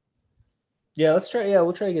guess. Yeah, let's try. Yeah,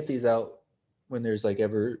 we'll try to get these out when there's like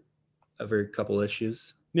every couple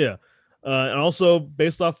issues. Yeah. And also,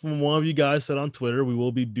 based off from one of you guys said on Twitter, we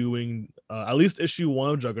will be doing at least issue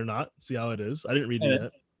 1 of Juggernaut. See how it is. I didn't read it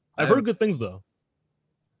yet. I've heard good things though.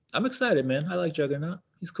 I'm excited, man. I like Juggernaut.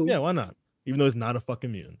 He's cool. Yeah, why not? Even though he's not a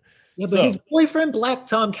fucking mutant. Yeah, but his boyfriend, Black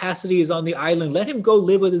Tom Cassidy, is on the island. Let him go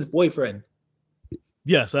live with his boyfriend.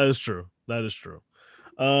 Yes, that is true. That is true.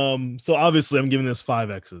 So obviously, I'm giving this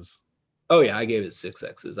 5 X's. Oh yeah, I gave it 6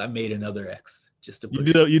 X's. I made another X just to.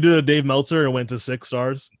 You did a Dave Meltzer and went to 6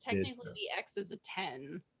 stars. Technically, the X is a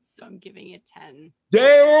 10, so I'm giving it 10.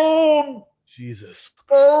 Damn! Jesus.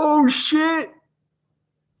 Oh shit!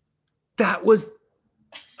 That was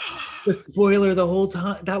the spoiler the whole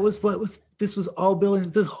time. That was what was. This was all building.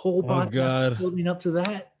 This whole podcast building up to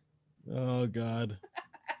that. Oh God.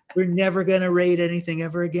 We're never gonna rate anything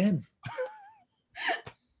ever again.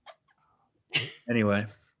 Anyway.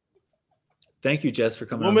 Thank you, Jess, for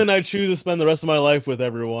coming. Woman I choose to spend the rest of my life with,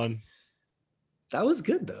 everyone. That was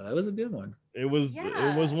good, though. That was a good one. It was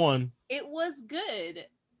one. It was good.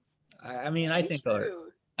 I mean, I think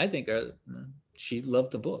she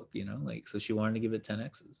loved the book, you know, like, so she wanted to give it 10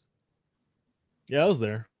 X's. Yeah, I was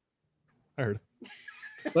there. I heard.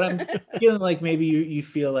 But I'm feeling like maybe you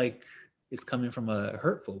feel like it's coming from a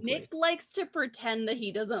hurtful place. Nick likes to pretend that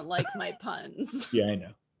he doesn't like my puns. Yeah, I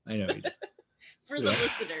know. He does. For the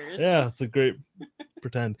listeners. Yeah, it's a great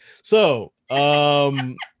pretend. So,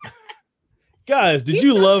 guys, did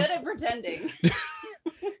you love good at pretending?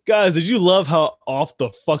 Guys, did you love how off the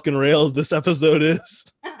fucking rails this episode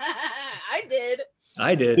is? I did.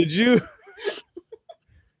 Did you?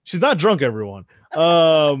 She's not drunk, everyone.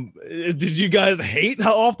 Did you guys hate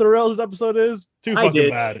how off the rails this episode is? Too fucking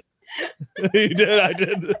bad. You did. I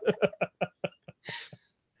did.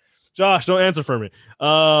 Josh, don't answer for me.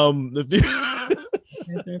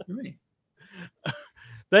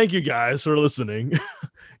 Thank you guys for listening.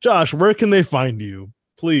 Josh, where can they find you?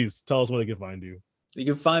 Please tell us where they can find you. You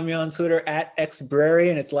can find me on Twitter at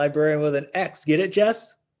xbrarian. It's librarian with an X. Get it,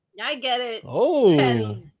 Jess? I get it. Oh,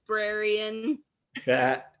 Librarian.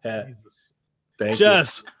 Jesus. Thank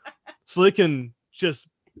Jess, so they can just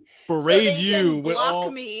berate so you with block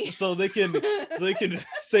all, me. so they can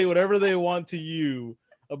say whatever they want to you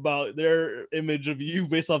about their image of you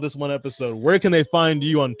based off this one episode. Where can they find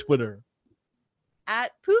you on Twitter?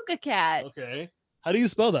 At Puka Cat. Okay. How do you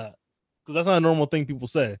spell that? Because that's not a normal thing people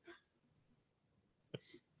say.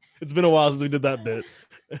 It's been a while since we did that bit.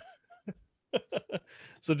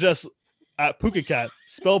 So just at Puka Cat,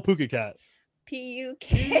 spell Puka Cat.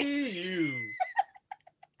 P-U-K.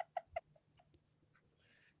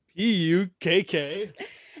 P-U-K-K.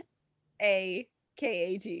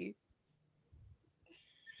 A-K-A-T.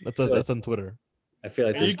 That's on Twitter. I feel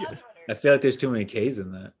like there's too many K's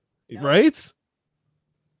in that. Right?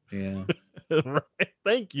 Yeah. Right.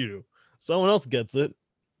 Thank you. Someone else gets it.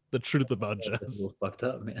 The truth about That's Jess. a little fucked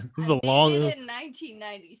up, man. This is a long. It in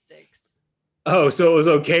 1996. Oh, so it was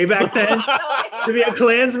okay back then to be a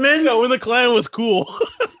Klansman? No, when the Klan was cool.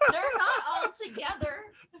 They're not all together.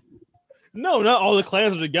 No, not all the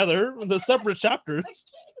clans are together. The separate chapters.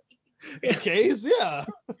 K's, yeah.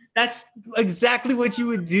 That's exactly what you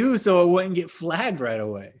would do so it wouldn't get flagged right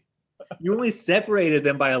away. You only separated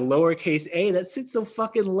them by a lowercase a that sits so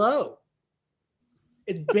fucking low.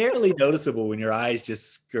 It's barely noticeable when your eyes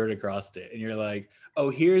just skirt across it and you're like,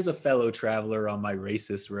 oh, here's a fellow traveler on my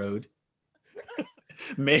racist road.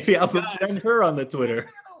 Maybe I'll befriend her on the Twitter.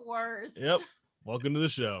 They're the worst. Yep. Welcome to the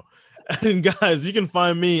show. And guys, you can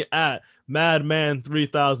find me at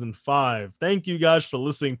Madman3005. Thank you guys for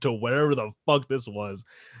listening to whatever the fuck this was.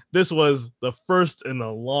 This was the first in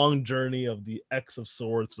a long journey of the X of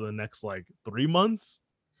Swords for the next like 3 months,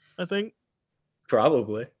 I think.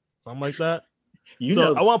 Probably. Something like that.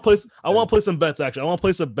 I want to play some bets actually. I want to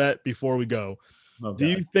place a bet before we go. Oh, Do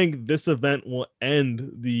you think this event will end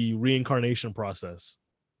the reincarnation process?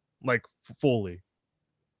 Like fully?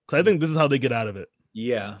 Because I think this is how they get out of it.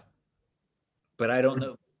 Yeah. But I don't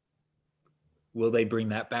know. Will they bring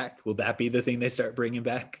that back? Will that be the thing they start bringing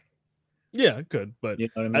back? Yeah, it could, but you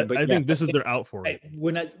know what I mean? But I think this is their out for it.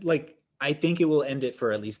 I think it will end it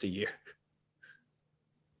for at least a year.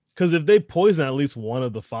 Because if they poison at least one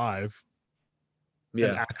of the 5 and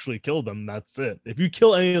Yeah. actually kill them, that's it. If you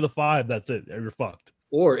kill any of the 5, that's it. You're fucked.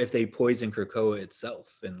 Or if they poison Krakoa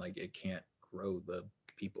itself and like it can't grow the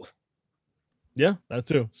people. Yeah, that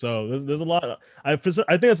too. So there's a lot. I think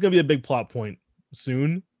that's gonna be a big plot point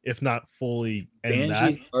soon, if not fully end that.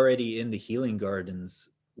 Banji's already in the healing gardens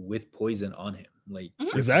with poison on him. Like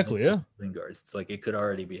Mhm. Exactly, yeah. Healing guards. It's like it could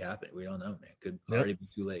already be happening. We don't know, man. It could Yep. already be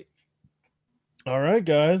too late. All right,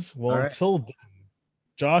 guys. Well, All right. until then,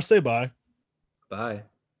 Josh, say bye. Bye.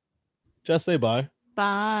 Just say bye.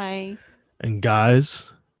 Bye. And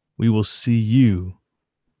guys, we will see you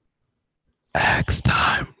next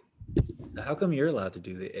time. How come you're allowed to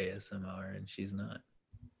do the ASMR and she's not?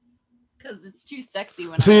 Because it's too sexy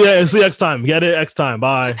when See you next time. Get it next time.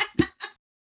 Bye.